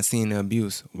 I'm not seeing the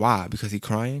abuse. Why? Because he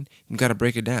crying? You gotta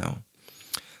break it down.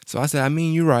 So I said,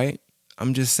 you're right.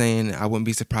 I'm just saying I wouldn't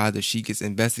be surprised if she gets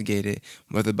investigated,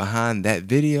 whether behind that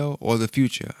video or the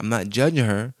future. I'm not judging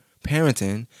her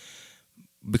parenting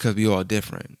because we all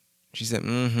different. She said,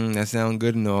 that sounds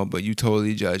good and all, but you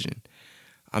totally judging.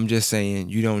 I'm just saying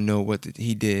you don't know what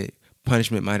he did.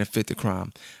 Punishment might have fit the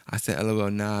crime. I said, LOL,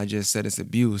 nah, I just said it's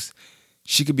abuse.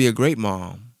 She could be a great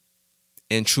mom.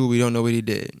 And true, we don't know what he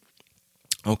did.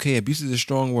 Okay, abuse is a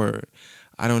strong word.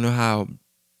 I don't know how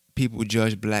people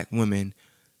judge black women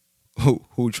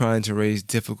who trying to raise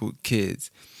difficult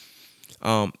kids.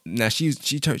 Now she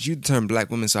turned black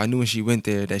women, so I knew when she went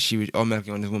there that she was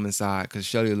automatically on this woman's side because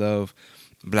Shelly loved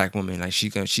black women. Like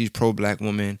she's pro black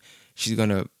woman. She's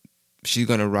gonna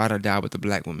ride or die with the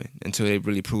black woman until they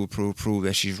really prove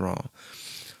that she's wrong.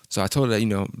 So I told her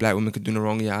that black women could do no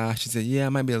wrong in your eyes. She said, "Yeah, I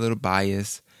might be a little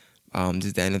biased.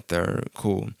 This, that, and the third.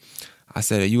 Cool." I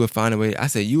said, you would find a way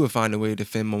to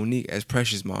defend Monique as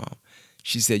Precious' mom.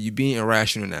 She said, "You being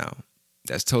irrational now.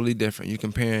 That's totally different. You're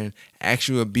comparing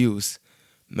actual abuse,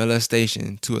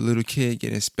 molestation, to a little kid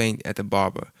getting spanked at the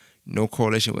barber. No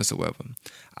correlation whatsoever."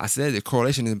 I said, "The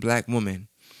correlation is black woman.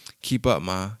 Keep up,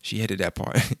 Ma." She hated that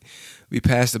part. "We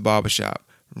passed the barbershop.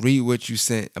 Read what you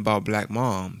sent about black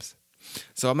moms."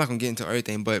 So I'm not gonna get into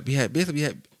everything, but we had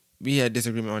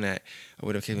disagreement on that, or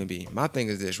whatever it may be. My thing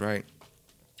is this, right?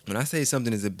 When I say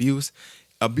something is abuse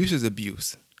is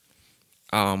abuse.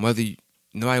 Whether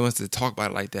nobody wants to talk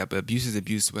about it like that, but abuse is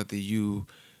abuse. Whether you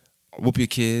whoop your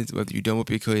kids, whether you don't whoop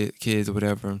your kids, or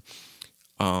whatever,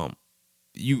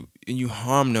 you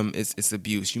harm them, it's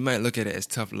abuse. You might look at it as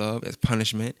tough love, as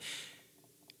punishment,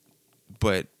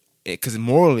 but because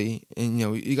morally, and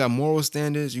you got moral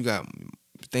standards, you got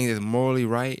things that's morally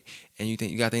right, and you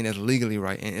got things that's legally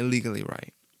right and illegally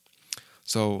right.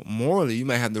 So morally, you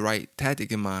might have the right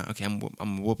tactic in mind. Okay, I'm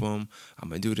gonna whoop them. I'm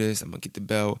gonna do this. I'm gonna get the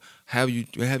belt. However you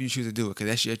choose to do it,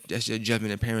 because that's your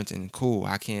judgment in parenting. Cool.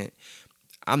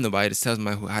 I'm nobody that tells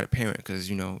me how to parent, because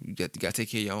you got to take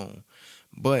care of your own.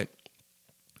 But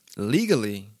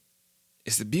legally,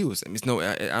 it's abuse. I mean,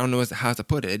 I don't know how to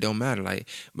put it. It don't matter. Like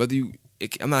whether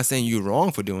I'm not saying you're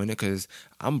wrong for doing it, because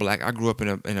I'm black. I grew up in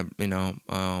a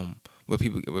where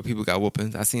people got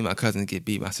whoopings. I seen my cousins get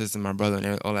beat, my sister, my brother,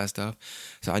 and all that stuff.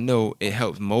 So I know it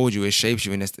helps mold you, it shapes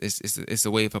you, and it's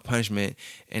a way for punishment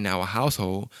in our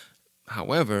household.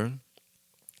 However,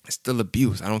 it's still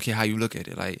abuse. I don't care how you look at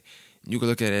it. Like, you can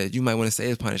look at it, you might want to say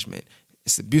it's punishment.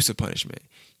 It's abusive punishment.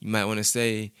 You might want to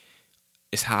say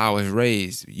it's how I was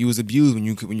raised. You was abused when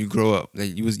you grow up.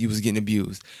 Like, you was getting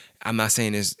abused. I'm not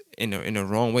saying this in the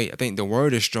wrong way. I think the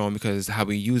word is strong because how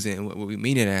we use it and what we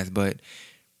mean it as. But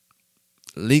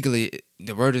legally,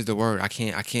 the word is the word. I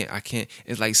can't.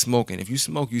 It's like smoking. If you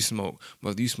smoke, you smoke.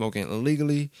 Whether you smoking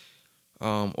illegally,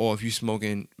 or if you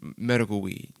smoking medical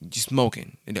weed, you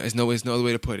smoking. There's no other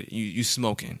way to put it. You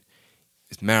smoking.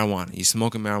 It's marijuana. You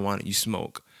smoking marijuana. You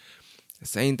smoke. The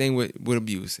same thing with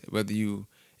abuse. Whether you,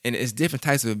 and it's different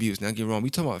types of abuse. Now, don't get me wrong. We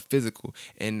talking about physical,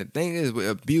 and the thing is with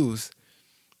abuse,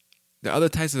 the other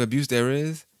types of abuse there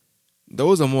is,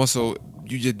 those are more so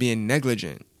you just being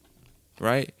negligent,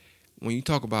 right? When you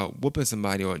talk about whooping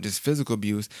somebody or just physical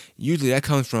abuse, usually that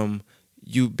comes from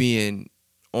you being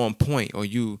on point or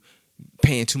you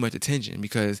paying too much attention.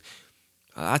 Because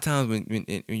a lot of times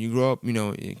when you grow up,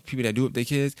 people that do it with their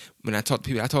kids, when I talk to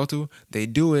people I talk to, they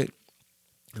do it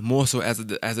more so as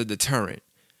a deterrent.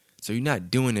 So you're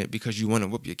not doing it because you want to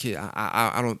whoop your kid.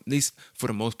 I don't, at least for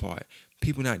the most part,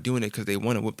 people not doing it because they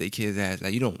want to whoop their kid's ass.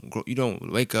 Like, you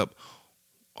don't wake up,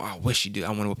 oh, I wish you did. I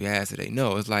want to whoop your ass today.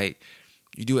 No, it's like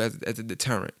you do it as a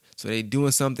deterrent. So they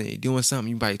doing something.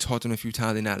 You probably talk to them a few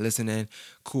times. They're not listening.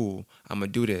 Cool. I'm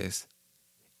gonna do this.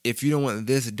 If you don't want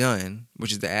this done,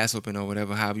 which is the ass whooping or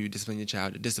whatever, however you discipline your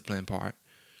child, the discipline part,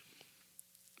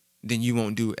 then you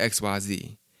won't do X, Y,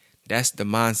 Z. That's the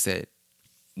mindset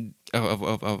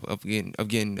of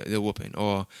getting the whooping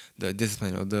or the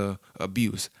discipline or the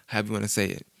abuse, however you want to say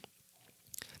it.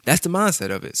 That's the mindset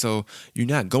of it. So you're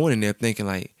not going in there thinking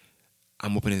like,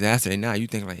 I'm whooping his ass today. Now you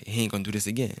think like, he ain't gonna do this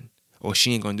again, or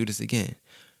she ain't gonna do this again,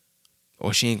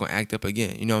 or she ain't gonna act up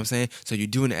again. You know what I'm saying? So you're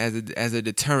doing it as a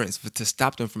deterrence to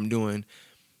stop them from doing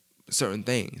certain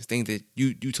things that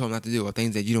you told them not to do, or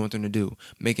things that you don't want them to do,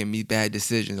 making bad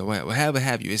decisions or whatever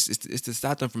have you. It's to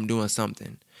stop them from doing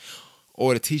something,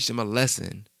 or to teach them a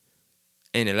lesson.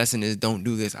 And the lesson is don't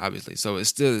do this, obviously. So it's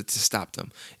still to stop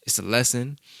them. It's a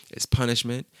lesson. It's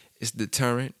punishment. It's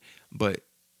deterrent. But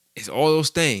it's all those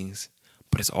things.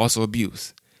 But it's also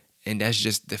abuse. And that's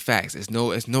just the facts. It's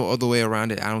no other way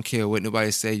around it. I don't care what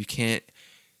nobody say. You can't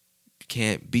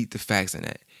beat the facts in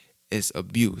that. It's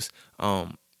abuse.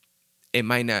 It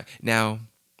might not. Now,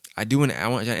 I want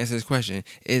you to answer this question.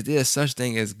 Is there such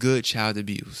thing as good child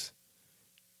abuse?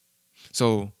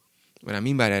 So what I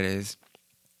mean by that is,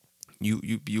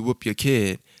 you whoop your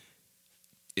kid.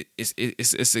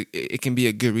 It can be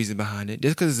a good reason behind it.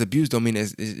 Just because it's abuse don't mean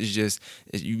it's just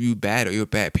you bad or you're a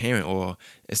bad parent or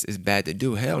it's bad to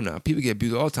do. Hell no, people get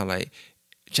abused all the time, like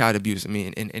child abuse. I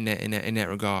mean, in that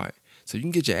regard. So you can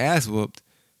get your ass whooped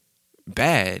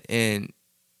bad, and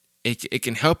it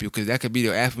can help you, because that could be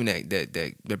the affirmation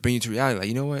that bring you to reality. Like,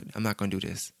 you know what, I'm not gonna do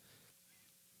this.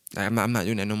 Like, I'm not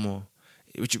doing that no more.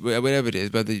 Whatever it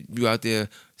is, whether you out there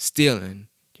stealing,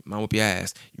 might whoop your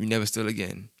ass. You never steal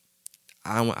again.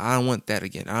 I don't want that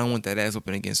again. I don't want that ass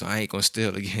whooping again. So I ain't gonna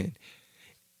steal again.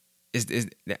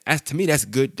 To me, that's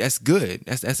good. That's good.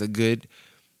 That's a good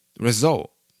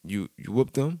result. You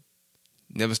whooped them,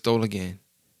 never stole again.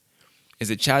 Is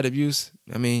it child abuse?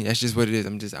 I mean, that's just what it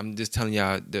is. I'm just telling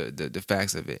y'all the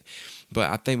facts of it.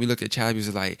 But I think we look at child abuse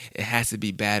as like, it has to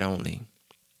be bad only.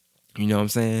 You know what I'm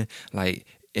saying? Like,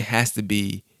 it has to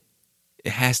be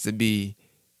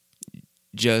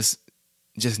just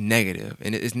negative,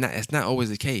 and it's not always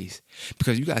the case,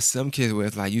 because you got some kids where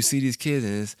it's like, you see these kids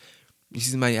and you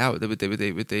see somebody out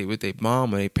with their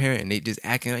mom or their parent, and they just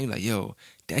acting out. You're like, yo,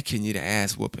 that kid need an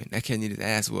ass whooping. That kid need his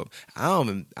ass whooped. I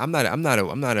don't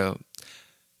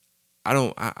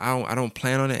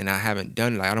plan on it, and I haven't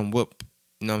done it. Like, I don't whoop.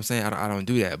 You know what I'm saying? I don't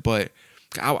do that, but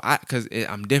because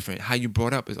I'm different. How you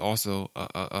brought up is also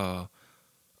a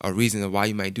reason of why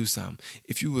you might do something.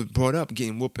 If you were brought up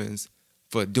getting whoopings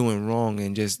for doing wrong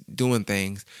and just doing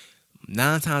things,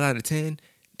 9 times out of 10,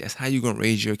 that's how you're going to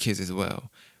raise your kids as well.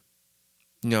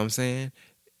 You know what I'm saying?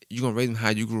 You're going to raise them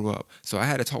how you grew up. So I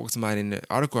had to talk with somebody in the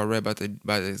article I read about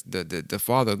the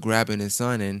father grabbing his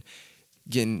son and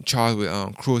getting charged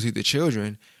with cruelty to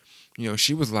children. You know,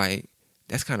 she was like,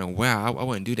 that's kind of wow. I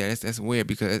wouldn't do that. That's weird,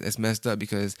 because that's messed up,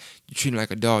 because you treat him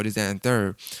like a dog, this, that, and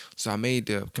third. So I made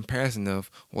the comparison of,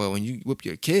 well, when you whip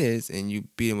your kids and you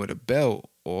beat them with a belt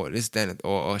or this, that,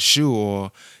 or a shoe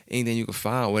or anything you can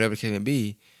find, whatever it can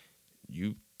be,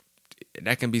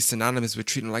 that can be synonymous with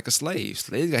treating like a slave.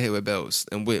 Slaves got hit with belts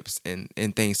and whips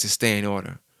and things to stay in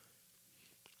order.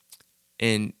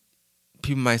 And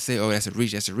people might say, "Oh, that's a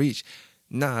reach. That's a reach."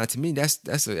 Nah, to me, that's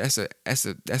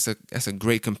a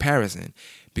great comparison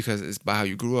because it's by how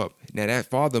you grew up. Now that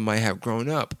father might have grown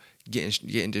up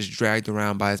getting just dragged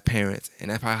around by his parents,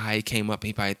 and that's probably how he came up.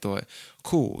 He probably thought,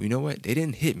 "Cool, you know what? They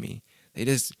didn't hit me. They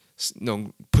just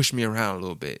pushed me around a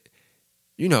little bit."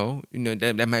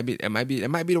 That might be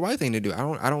the right thing to do.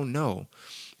 I don't know,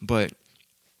 but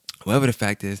whatever the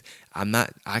fact is,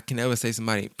 I can never say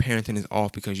somebody parenting is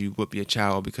off because you whoop your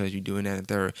child because you're doing that and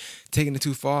third. Taking it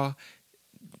too far,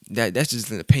 that's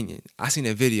just an opinion. I seen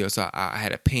a video, so I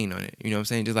had an opinion on it. You know what I'm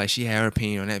saying? Just like she had her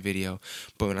opinion on that video.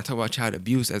 But when I talk about child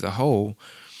abuse as a whole,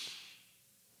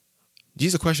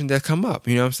 these are questions that come up.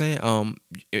 You know what I'm saying?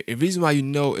 The reason why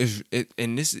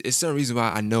and this is certain reason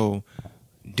why I know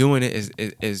doing it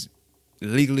is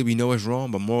legally we know it's wrong,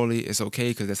 but morally it's okay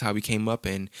because that's how we came up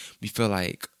and we feel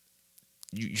like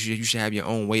you should have your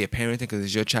own way of parenting because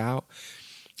it's your child.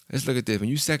 Let's look at this. When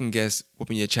you second guess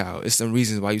whooping your child, it's some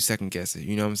reasons why you second guess it.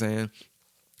 You know what I'm saying?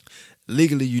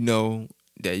 Legally, you know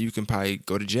that you can probably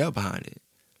go to jail behind it.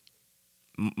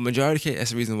 Majority of the case,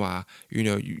 that's the reason why.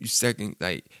 You second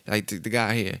like the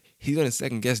guy here. He's gonna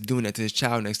second guess doing that to his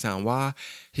child next time. Why?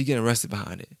 He getting arrested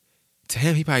behind it. To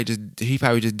him, he probably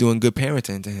just doing good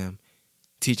parenting to him,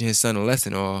 teaching his son a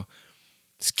lesson or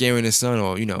scaring his son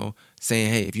or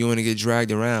saying, hey, if you want to get dragged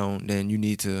around, then you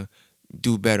need to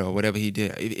do better or whatever he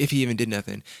did, if he even did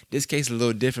nothing. This case is a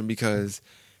little different because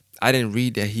I didn't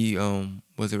read that he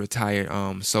was a retired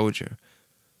soldier,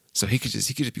 so he could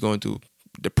just be going through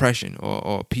depression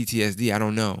or PTSD. I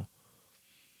don't know.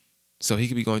 So he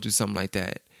could be going through something like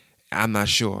that. I'm not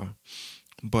sure,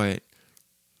 but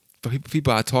for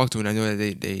people I talk to, and I know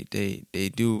that they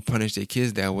do punish their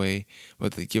kids that way,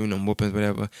 whether they're giving them whoopings,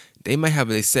 whatever. They might have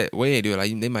a set way they do it.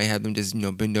 Like they might have them just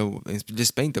bend over and just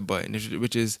spank the butt,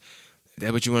 which is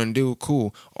that what you want to do?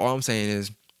 Cool. All I'm saying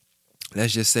is,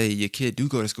 let's just say your kid do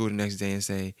go to school the next day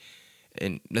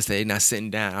and let's say they're not sitting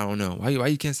down. I don't know why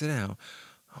you can't sit down.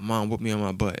 Mom whooped me on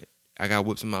my butt. I got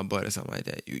whoops in my butt or something like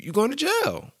that. You going to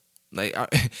jail. Like,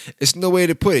 it's no way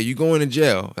to put it. You're going to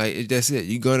jail. Like, that's it.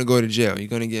 You're going to go to jail. You're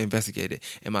going to get investigated.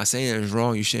 Am I saying it's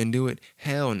wrong? You shouldn't do it?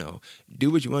 Hell no.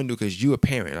 Do what you want to do because you're a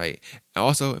parent. Like,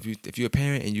 also, if you're a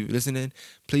parent and you're listening,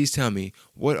 please tell me,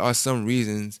 what are some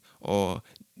reasons, or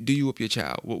do you whoop your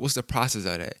child? What's the process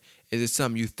of that? Is it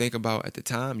something you think about at the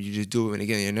time? You just do it when they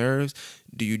get on your nerves?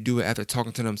 Do you do it after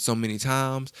talking to them so many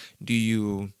times? Do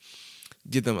you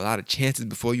give them a lot of chances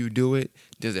before you do it?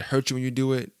 Does it hurt you when you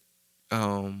do it?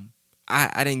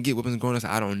 I didn't get whoopings growing up, so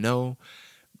I don't know.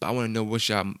 But I want to know what's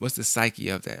the psyche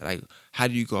of that? Like, how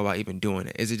do you go about even doing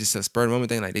it? Is it just a spur of the moment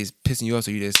thing, like they're pissing you off,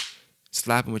 so you just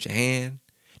slap them with your hand?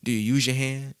 Do you use your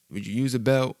hand? Would you use a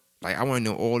belt? Like, I want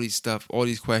to know all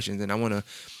these questions, and I want to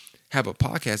have a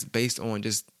podcast based on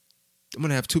I'm going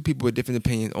to have two people with different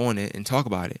opinions on it and talk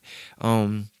about it. I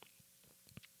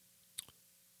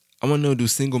want to know, do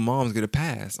single moms get a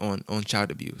pass on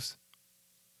child abuse?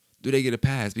 Do they get a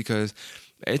pass? Because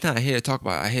every time I hear her talk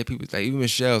about it, I hear people, like even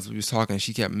Michelle's, we was talking,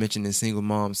 she kept mentioning single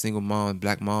moms,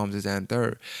 black moms, this, that, and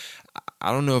third.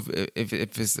 I don't know if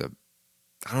it's I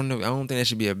don't know. I don't think that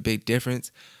should be a big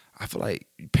difference. I feel like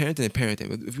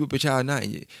parenting. If you whip a child not,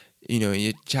 and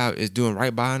your child is doing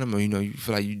right by them, or you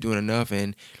feel like you're doing enough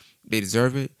and they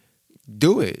deserve it,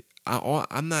 do it.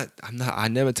 I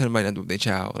never tell anybody not to whip their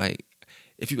child. Like,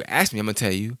 if you ask me, I'm gonna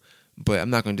tell you, but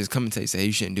I'm not gonna just come and tell you, say, hey,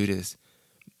 you shouldn't do this.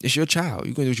 It's your child.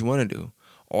 You're gonna do what you want to do.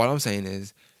 All I'm saying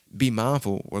is, be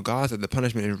mindful, regardless if the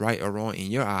punishment is right or wrong in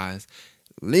your eyes.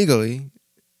 Legally,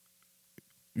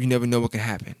 you never know what can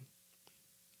happen.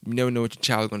 You never know what your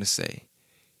child is gonna say.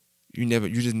 You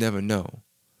just never know.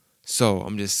 So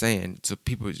I'm just saying, so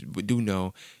people do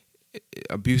know,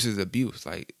 abuse is abuse.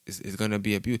 Like, it's gonna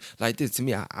be abuse. Like this, to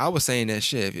me, I was saying that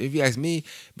shit. If you ask me,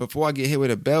 before I get hit with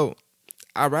a belt,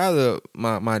 I'd rather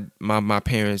my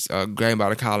parents grab me by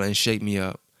the collar and shake me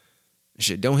up.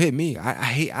 Shit, don't hit me.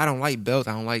 I don't like belts.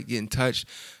 I don't like getting touched.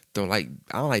 I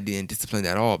don't like being disciplined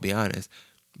at all, to be honest.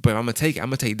 But I'm gonna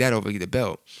take that over the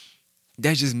belt.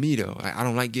 That's just me though. I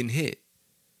don't like getting hit.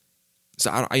 So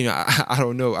I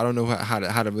don't know how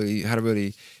to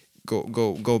really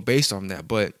go based on that.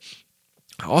 But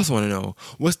I also want to know,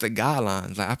 what's the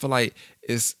guidelines. Like, I feel like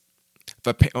it's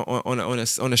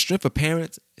on a strength of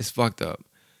parents, it's fucked up.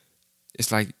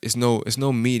 It's like it's no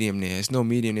medium there. It's no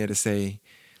medium there to say,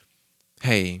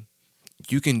 hey,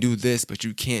 you can do this, but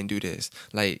you can't do this.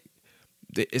 Like,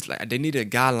 it's like they need a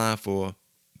guideline for,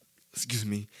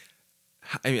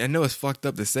 I mean, I know it's fucked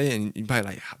up to say, and you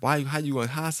probably like,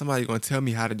 how somebody gonna tell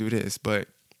me how to do this? But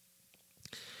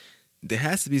there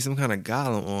has to be some kind of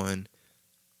guideline on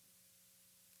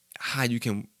how you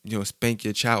can, spank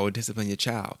your child or discipline your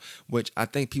child, which I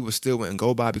think people still wouldn't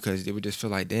go by because they would just feel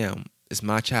like, damn, it's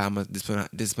my child, I must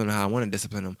discipline how I want to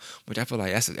discipline them, which I feel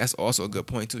like that's also a good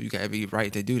point too. You got every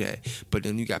right to do that, but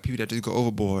then you got people that just go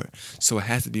overboard. So it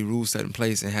has to be rules set in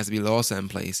place and it has to be laws set in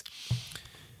place.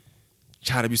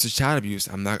 Child abuse is child abuse.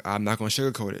 I'm not gonna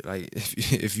sugarcoat it. Like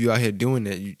if you out here doing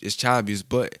that, it's child abuse.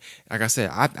 But like I said,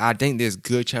 I think there's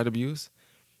good child abuse,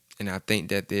 and I think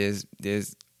that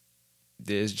there's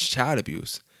child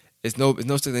abuse. It's no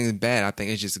such thing as bad. I think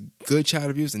it's just good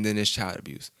child abuse, and then there's child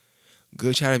abuse.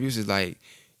 Good child abuse is like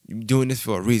you're doing this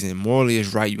for a reason. Morally,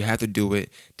 it's right. You have to do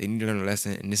it. They need to learn a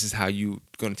lesson, and this is how you're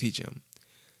gonna teach them.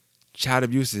 Child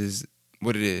abuse is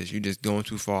what it is. You're just going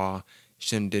too far.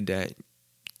 Shouldn't have did that.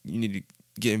 You need to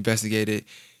get investigated.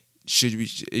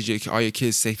 Are your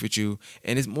kids safe with you?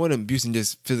 And it's more than abuse than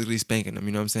just physically spanking them.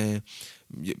 You know what I'm saying?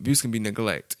 Abuse can be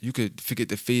neglect. You could forget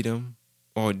to feed them,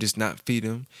 or just not feed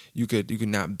them. You could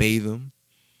not bathe them.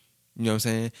 You know what I'm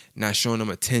saying? Not showing them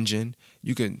attention.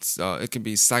 You can it can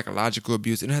be psychological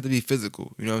abuse. It don't have to be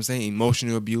physical. You know what I'm saying?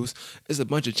 Emotional abuse. There's a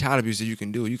bunch of child abuse that you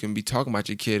can do. You can be talking about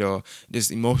your kid or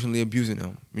just emotionally abusing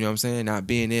them. You know what I'm saying? Not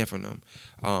being there for them.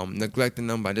 Neglecting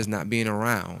them by just not being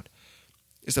around.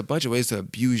 It's a bunch of ways to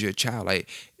abuse your child. Like,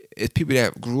 it's people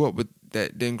that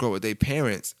didn't grow up with their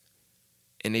parents,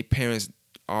 and their parents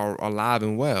are alive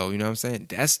and well. You know what I'm saying?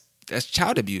 That's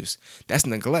child abuse. That's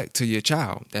neglect to your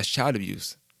child. That's child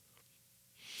abuse.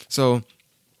 So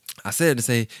I said to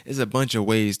say there's a bunch of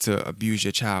ways to abuse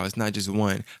your child. It's not just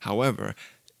one. However,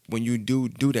 when you do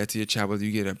that to your child, whether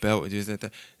you get a belt or this,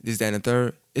 that, and the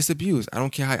third, it's abuse. I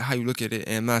don't care how you look at it.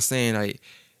 And I'm not saying like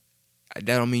that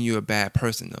don't mean you're a bad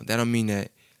person though. That don't mean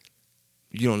that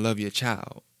you don't love your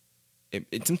child.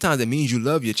 Sometimes it means you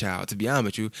love your child. To be honest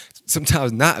with you,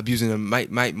 sometimes not abusing them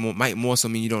might more so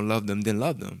mean you don't love them than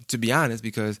love them. To be honest,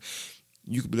 because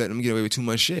you could let them get away with too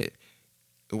much shit.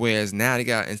 Whereas now they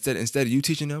got instead of you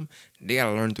teaching them, they got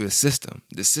to learn through the system.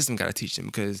 The system got to teach them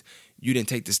because you didn't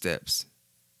take the steps.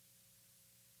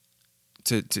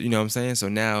 To you know what I'm saying? So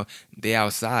now they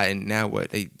outside, and now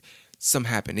what?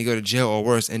 Something happened. They go to jail or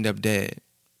worse, end up dead.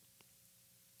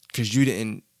 Because you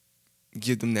didn't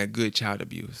give them that good child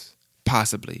abuse.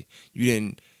 Possibly. You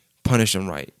didn't punish them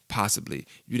right. Possibly.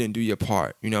 You didn't do your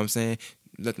part. You know what I'm saying?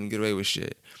 Let them get away with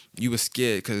shit. You were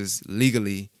scared because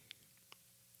legally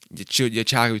your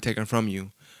child could be taken from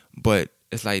you. But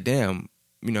it's like, damn,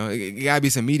 it gotta be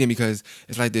some medium, because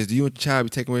it's like this. Do you want your child to be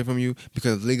taken away from you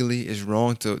because legally it's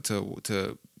wrong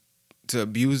to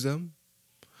abuse them?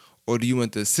 Or do you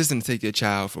want the system to take your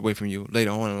child away from you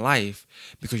later on in life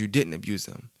because you didn't abuse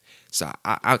them? So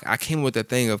I came up with that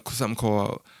thing of something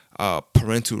called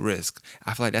parental risk.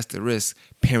 I feel like that's the risk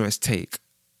parents take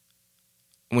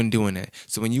when doing that.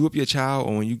 So when you whip your child,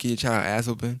 or when you get your child ass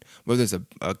whooping, whether it's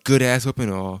a good ass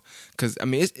whooping or, because I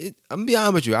mean, I'm gonna be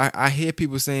honest with you, I hear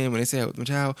people saying when they say I whipped my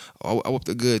child, oh, I whooped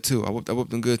them good too. I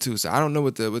whooped them good too. So I don't know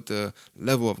what the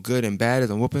level of good and bad is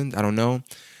on whooping. I don't know.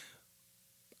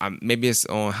 Maybe it's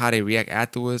on how they react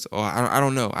afterwards, or I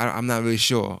don't know. I'm not really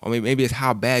sure. Or maybe it's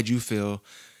how bad you feel.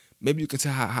 Maybe you can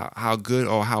tell how good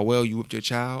or how well you whipped your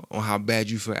child, or how bad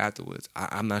you feel afterwards.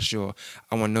 I'm not sure.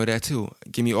 I want to know that too.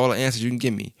 Give me all the answers you can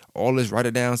give me. All this, write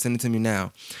it down, send it to me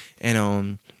now,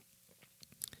 and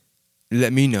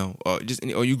let me know. Or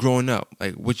you growing up,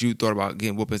 like what you thought about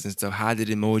getting whoopings and stuff. How did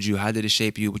it mold you? How did it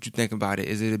shape you? What you think about it?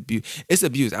 Is it abuse? It's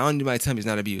abuse. I don't need anybody to tell me it's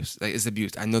not abuse. Like, it's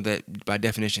abuse. I know that by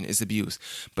definition it's abuse.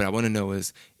 But I want to know,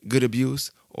 is good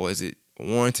abuse, or is it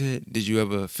warranted? Did you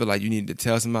ever feel like you needed to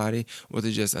tell somebody? Was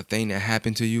it just a thing that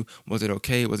happened to you? Was it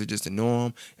okay? Was it just a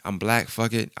norm? I'm black,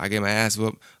 fuck it, I get my ass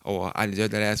whooped, or I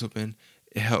deserve that ass whooping,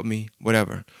 it helped me,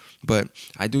 whatever. But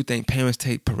I do think parents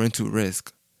take parental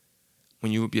risk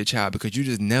when you whoop your child, because you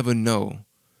just never know.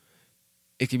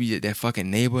 It could be that fucking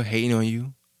neighbor hating on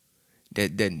you,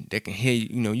 that can hear you.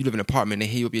 You live in an apartment, they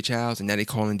hear you whoop your child, and now they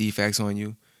calling defects on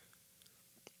you.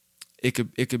 It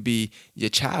could be your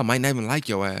child might not even like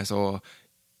your ass, or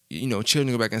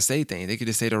children go back and say things. They could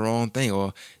just say the wrong thing,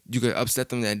 or you could upset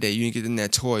them that day. You didn't get them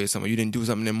that toy or something. You didn't do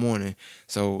something in the morning,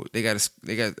 so they got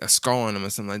a scar on them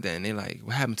or something like that. And they like,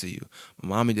 what happened to you? My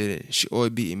mommy did it. She always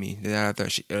beating me.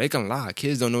 They can lie.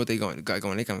 Kids don't know what got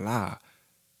going. They can lie.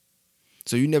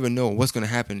 So you never know what's gonna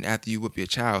happen after you whip your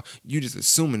child. You just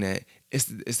assuming that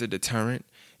it's a deterrent.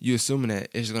 You assuming that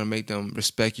it's gonna make them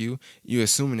respect you. You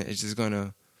assuming that it's just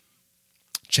gonna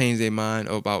change their mind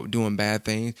about doing bad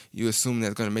things. You assume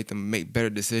that's going to make them make better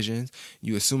decisions.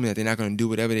 You assume that they're not going to do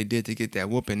whatever they did to get that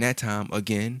whooping that time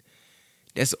again.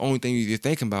 That's the only thing you're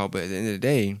thinking about. But at the end of the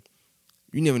day,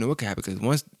 you never know what can happen,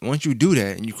 because once you do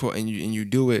that and you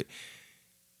do it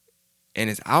and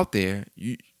it's out there,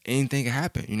 anything can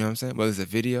happen. You know what I'm saying? Whether it's a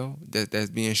video that's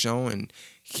being shown, and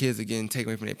kids are getting taken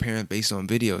away from their parents based on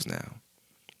videos now.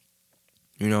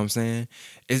 You know what I'm saying?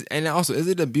 And also, is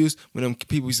it abuse when them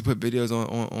people used to put videos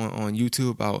on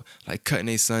YouTube about like cutting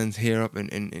their son's hair up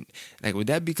and like, would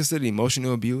that be considered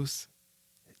emotional abuse?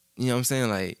 You know what I'm saying?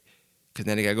 Like, because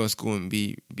now they gotta go to school and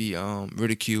be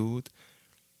ridiculed.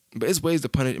 But it's ways to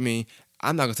punish. I mean,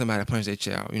 I'm not gonna tell them how to punish their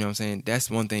child. You know what I'm saying?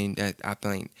 That's one thing that I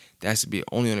think that should be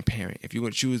only on a parent. If you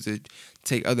would choose to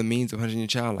take other means of punishing your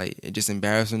child, like just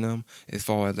embarrassing them as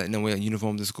far as letting them wear a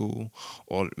uniform to school,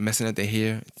 or messing up their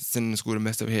hair, sending them to school to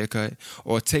mess up a haircut,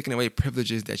 or taking away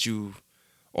privileges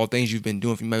or things you've been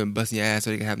doing. If you might have been busting your ass so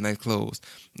they can have nice clothes.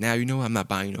 Now, you know what? I'm not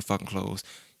buying you no fucking clothes.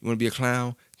 You want to be a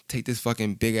clown? Take this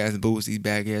fucking big ass boots, these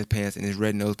bag ass pants, and this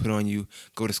red nose put on you.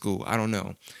 Go to school. I don't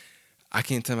know. I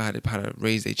can't tell them how to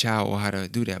raise a child or how to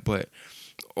do that. But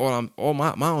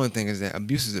my only thing is that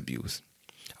abuse is abuse.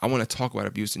 I want to talk about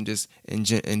abuse in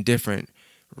different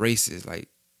races, like,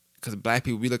 because black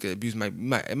people, we look at abuse,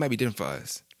 it might be different for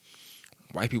us.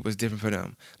 White people is different for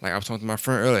them. Like, I was talking to my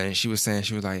friend earlier, and she was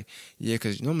like, yeah,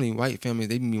 because normally white families,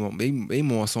 they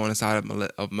more so on the side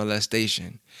of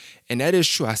molestation, and that is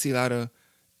true. I see a lot of,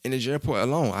 in the jail report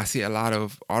alone, I see a lot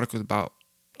of articles about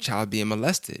child being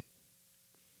molested.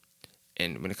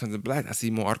 And when it comes to black, I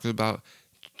see more articles about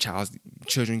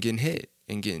children getting hit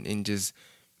and getting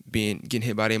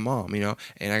hit by their mom, you know.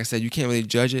 And like I said, you can't really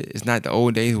judge it. It's not the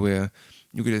old days where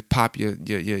you could just pop your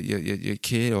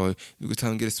kid, or you could tell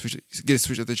them get a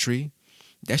switch of the tree.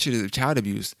 That shit is child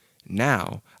abuse.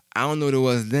 Now, I don't know what it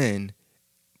was then,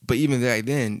 but even back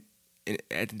then,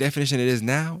 at the definition it is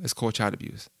now, it's called child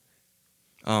abuse.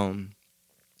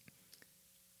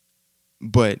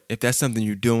 But if that's something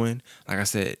you're doing, like I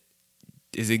said,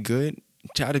 is it good,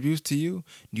 child abuse, to you?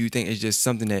 Do you think it's just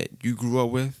something that you grew up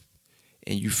with,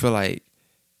 and you feel like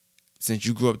since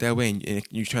you grew up that way and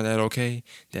you turned out okay,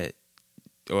 that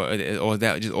or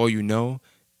that just all you know,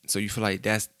 so you feel like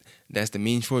that's the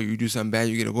means for it? You do something bad,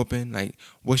 you get a whooping. Like,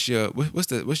 what's your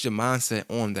mindset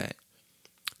on that?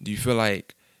 Do you feel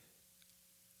like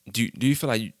do you feel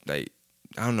like I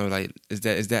don't know, like, is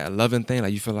that a loving thing?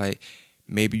 Like, you feel like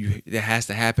maybe that has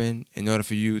to happen in order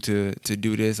for you to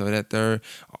do this or that third?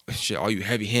 Shit, are you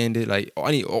heavy-handed? Like,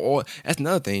 or that's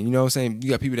another thing. You know what I'm saying?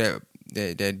 You got people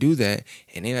that do that,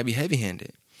 and they might be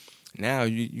heavy-handed. Now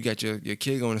you got your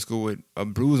kid going to school with a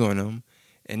bruise on them,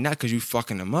 and not because you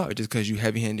fucking them up, just because you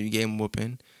heavy-handed, you gave them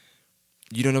whooping.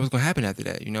 You don't know what's going to happen after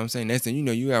that. You know what I'm saying? Next thing you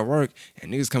know, you at work,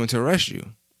 and niggas coming to arrest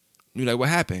you. You like, what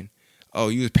happened? Oh,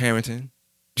 you was parenting.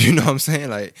 You know what I'm saying?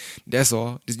 Like, that's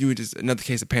all. You were just another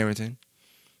case of parenting.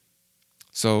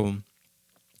 So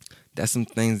that's some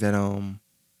things that I'm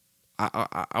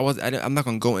not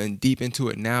gonna go in deep into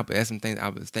it now, but that's some things I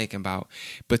was thinking about.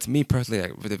 But to me personally,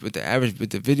 like with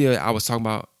the video I was talking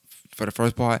about for the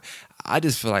first part, I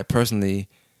just feel like personally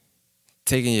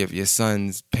taking your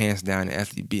son's pants down and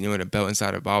actually beating him with a belt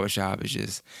inside a barbershop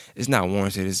is it's not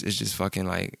warranted. It's just fucking,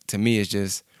 like, to me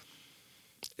it's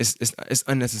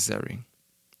unnecessary.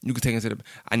 You can take it to the.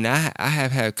 I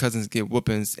have had cousins get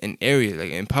whoopings in areas, like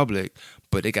in public,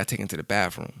 but they got taken to the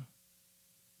bathroom.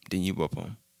 Then you whoop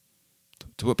them.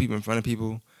 To whoop people in front of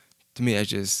people, to me,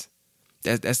 that's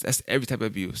every type of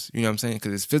abuse. You know what I'm saying?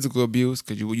 Because it's physical abuse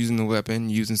because you were using a weapon,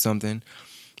 using something.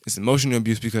 It's emotional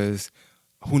abuse because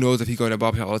who knows if he go to the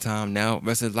barbershop all the time. Now,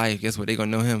 rest of his life, guess what? They gonna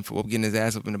know him for getting his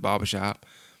ass up in the barbershop.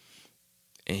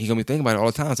 And he gonna be thinking about it all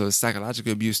the time. So it's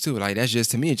psychological abuse too. Like, that's just,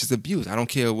 to me, it's just abuse. I don't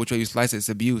care which way you slice it, it's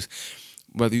abuse.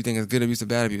 Whether you think it's good abuse or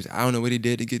bad abuse. I don't know what he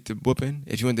did to get the whooping.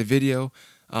 If you want the video,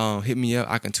 hit me up.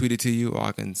 I can tweet it to you, or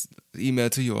I can email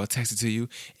it to you, or text it to you,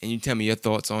 and you tell me your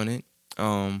thoughts on it.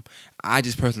 I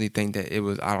just personally think that it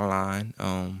was out of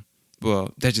line.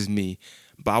 Well, that's just me.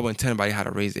 But I wouldn't tell anybody how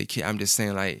to raise their kid. I'm just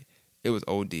saying, like, it was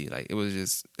OD. Like, it was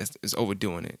just, it's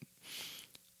overdoing it.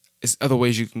 It's other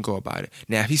ways you can go about it.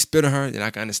 Now, if he spit on her, then I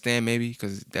can understand maybe,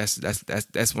 because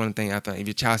that's one thing I thought. If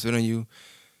your child spit on you,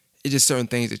 it's just certain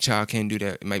things the child can do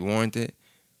that might warrant it.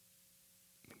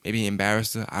 Maybe he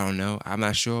embarrassed her. I don't know. I'm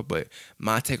not sure. But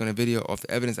my take on the video, of the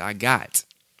evidence I got,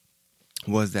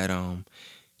 was that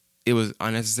it was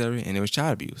unnecessary and it was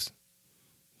child abuse.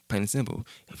 Plain and simple.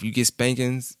 If you get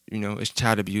spankings, you know, it's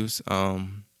child abuse.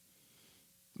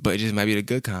 But it just might be the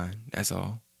good kind. That's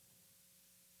all.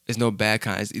 It's no bad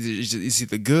kind. It's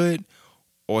either good,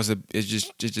 or it's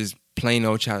just plain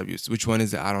old child abuse. Which one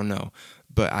is it? I don't know.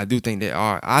 But I do think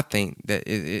I think that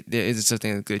there is such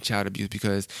thing as good child abuse,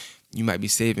 because you might be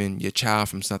saving your child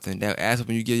from something that, as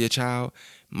when you give your child,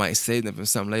 might save them from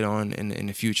something later on in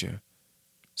the future.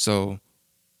 So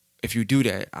if you do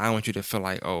that, I don't want you to feel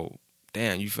like, oh,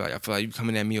 damn, I feel like you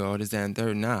coming at me or this, that, and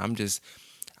third. Nah, I'm just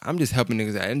helping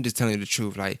niggas out. I'm just telling you the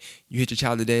truth. Like, you hit your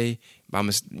child today, but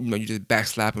you just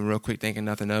backslapping real quick, thinking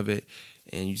nothing of it,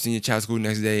 and you send your child to school the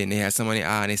next day, and they have someone in their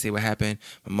eye, and they say, what happened?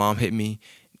 My mom hit me.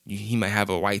 He might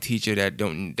have a white teacher that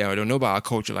don't know about our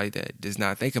culture like that, does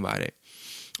not think about it.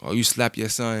 Or you slap your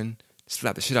son,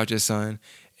 slap the shit out your son,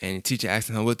 and the teacher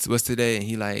asking him, what's today? And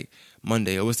he like,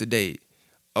 Monday. Or what's the date?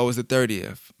 Oh, it's the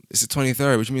 30th. It's the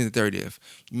 23rd, which means the 30th.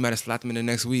 You might have slapped him in the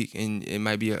next week, and it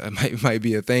might be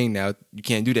a thing now. You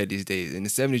can't do that these days. In the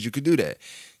 70s, you could do that.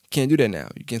 You can't do that now.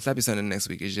 You can't slap your son in the next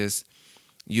week. It's just,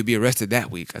 you'll be arrested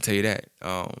that week, I'll tell you that.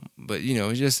 But,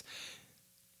 it's just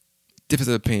difference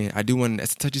of opinion. I do want,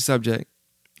 it's a touchy subject,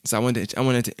 so I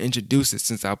wanted to introduce it,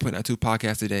 since I put out 2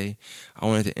 podcasts today. I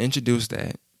wanted to introduce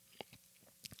that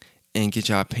and get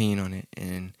your opinion on it,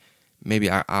 and maybe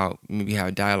I'll have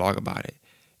a dialogue about it.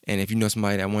 And if you know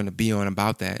somebody that want to be on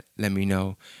about that, let me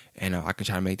know, and I can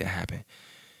try to make that happen.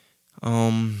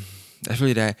 That's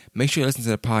really that. Make sure you listen to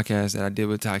the podcast that I did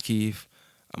with Ty Keith.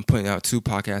 I'm putting out 2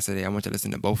 podcasts today. I want you to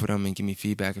listen to both of them and give me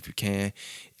feedback if you can.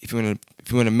 If you want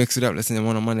to mix it up, listen to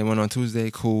one on Monday, one on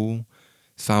Tuesday. Cool.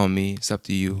 It's fine with me. It's up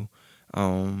to you.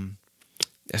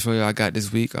 That's really all I got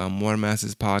this week.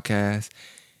 Watermasters podcast.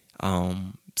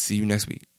 See you next week.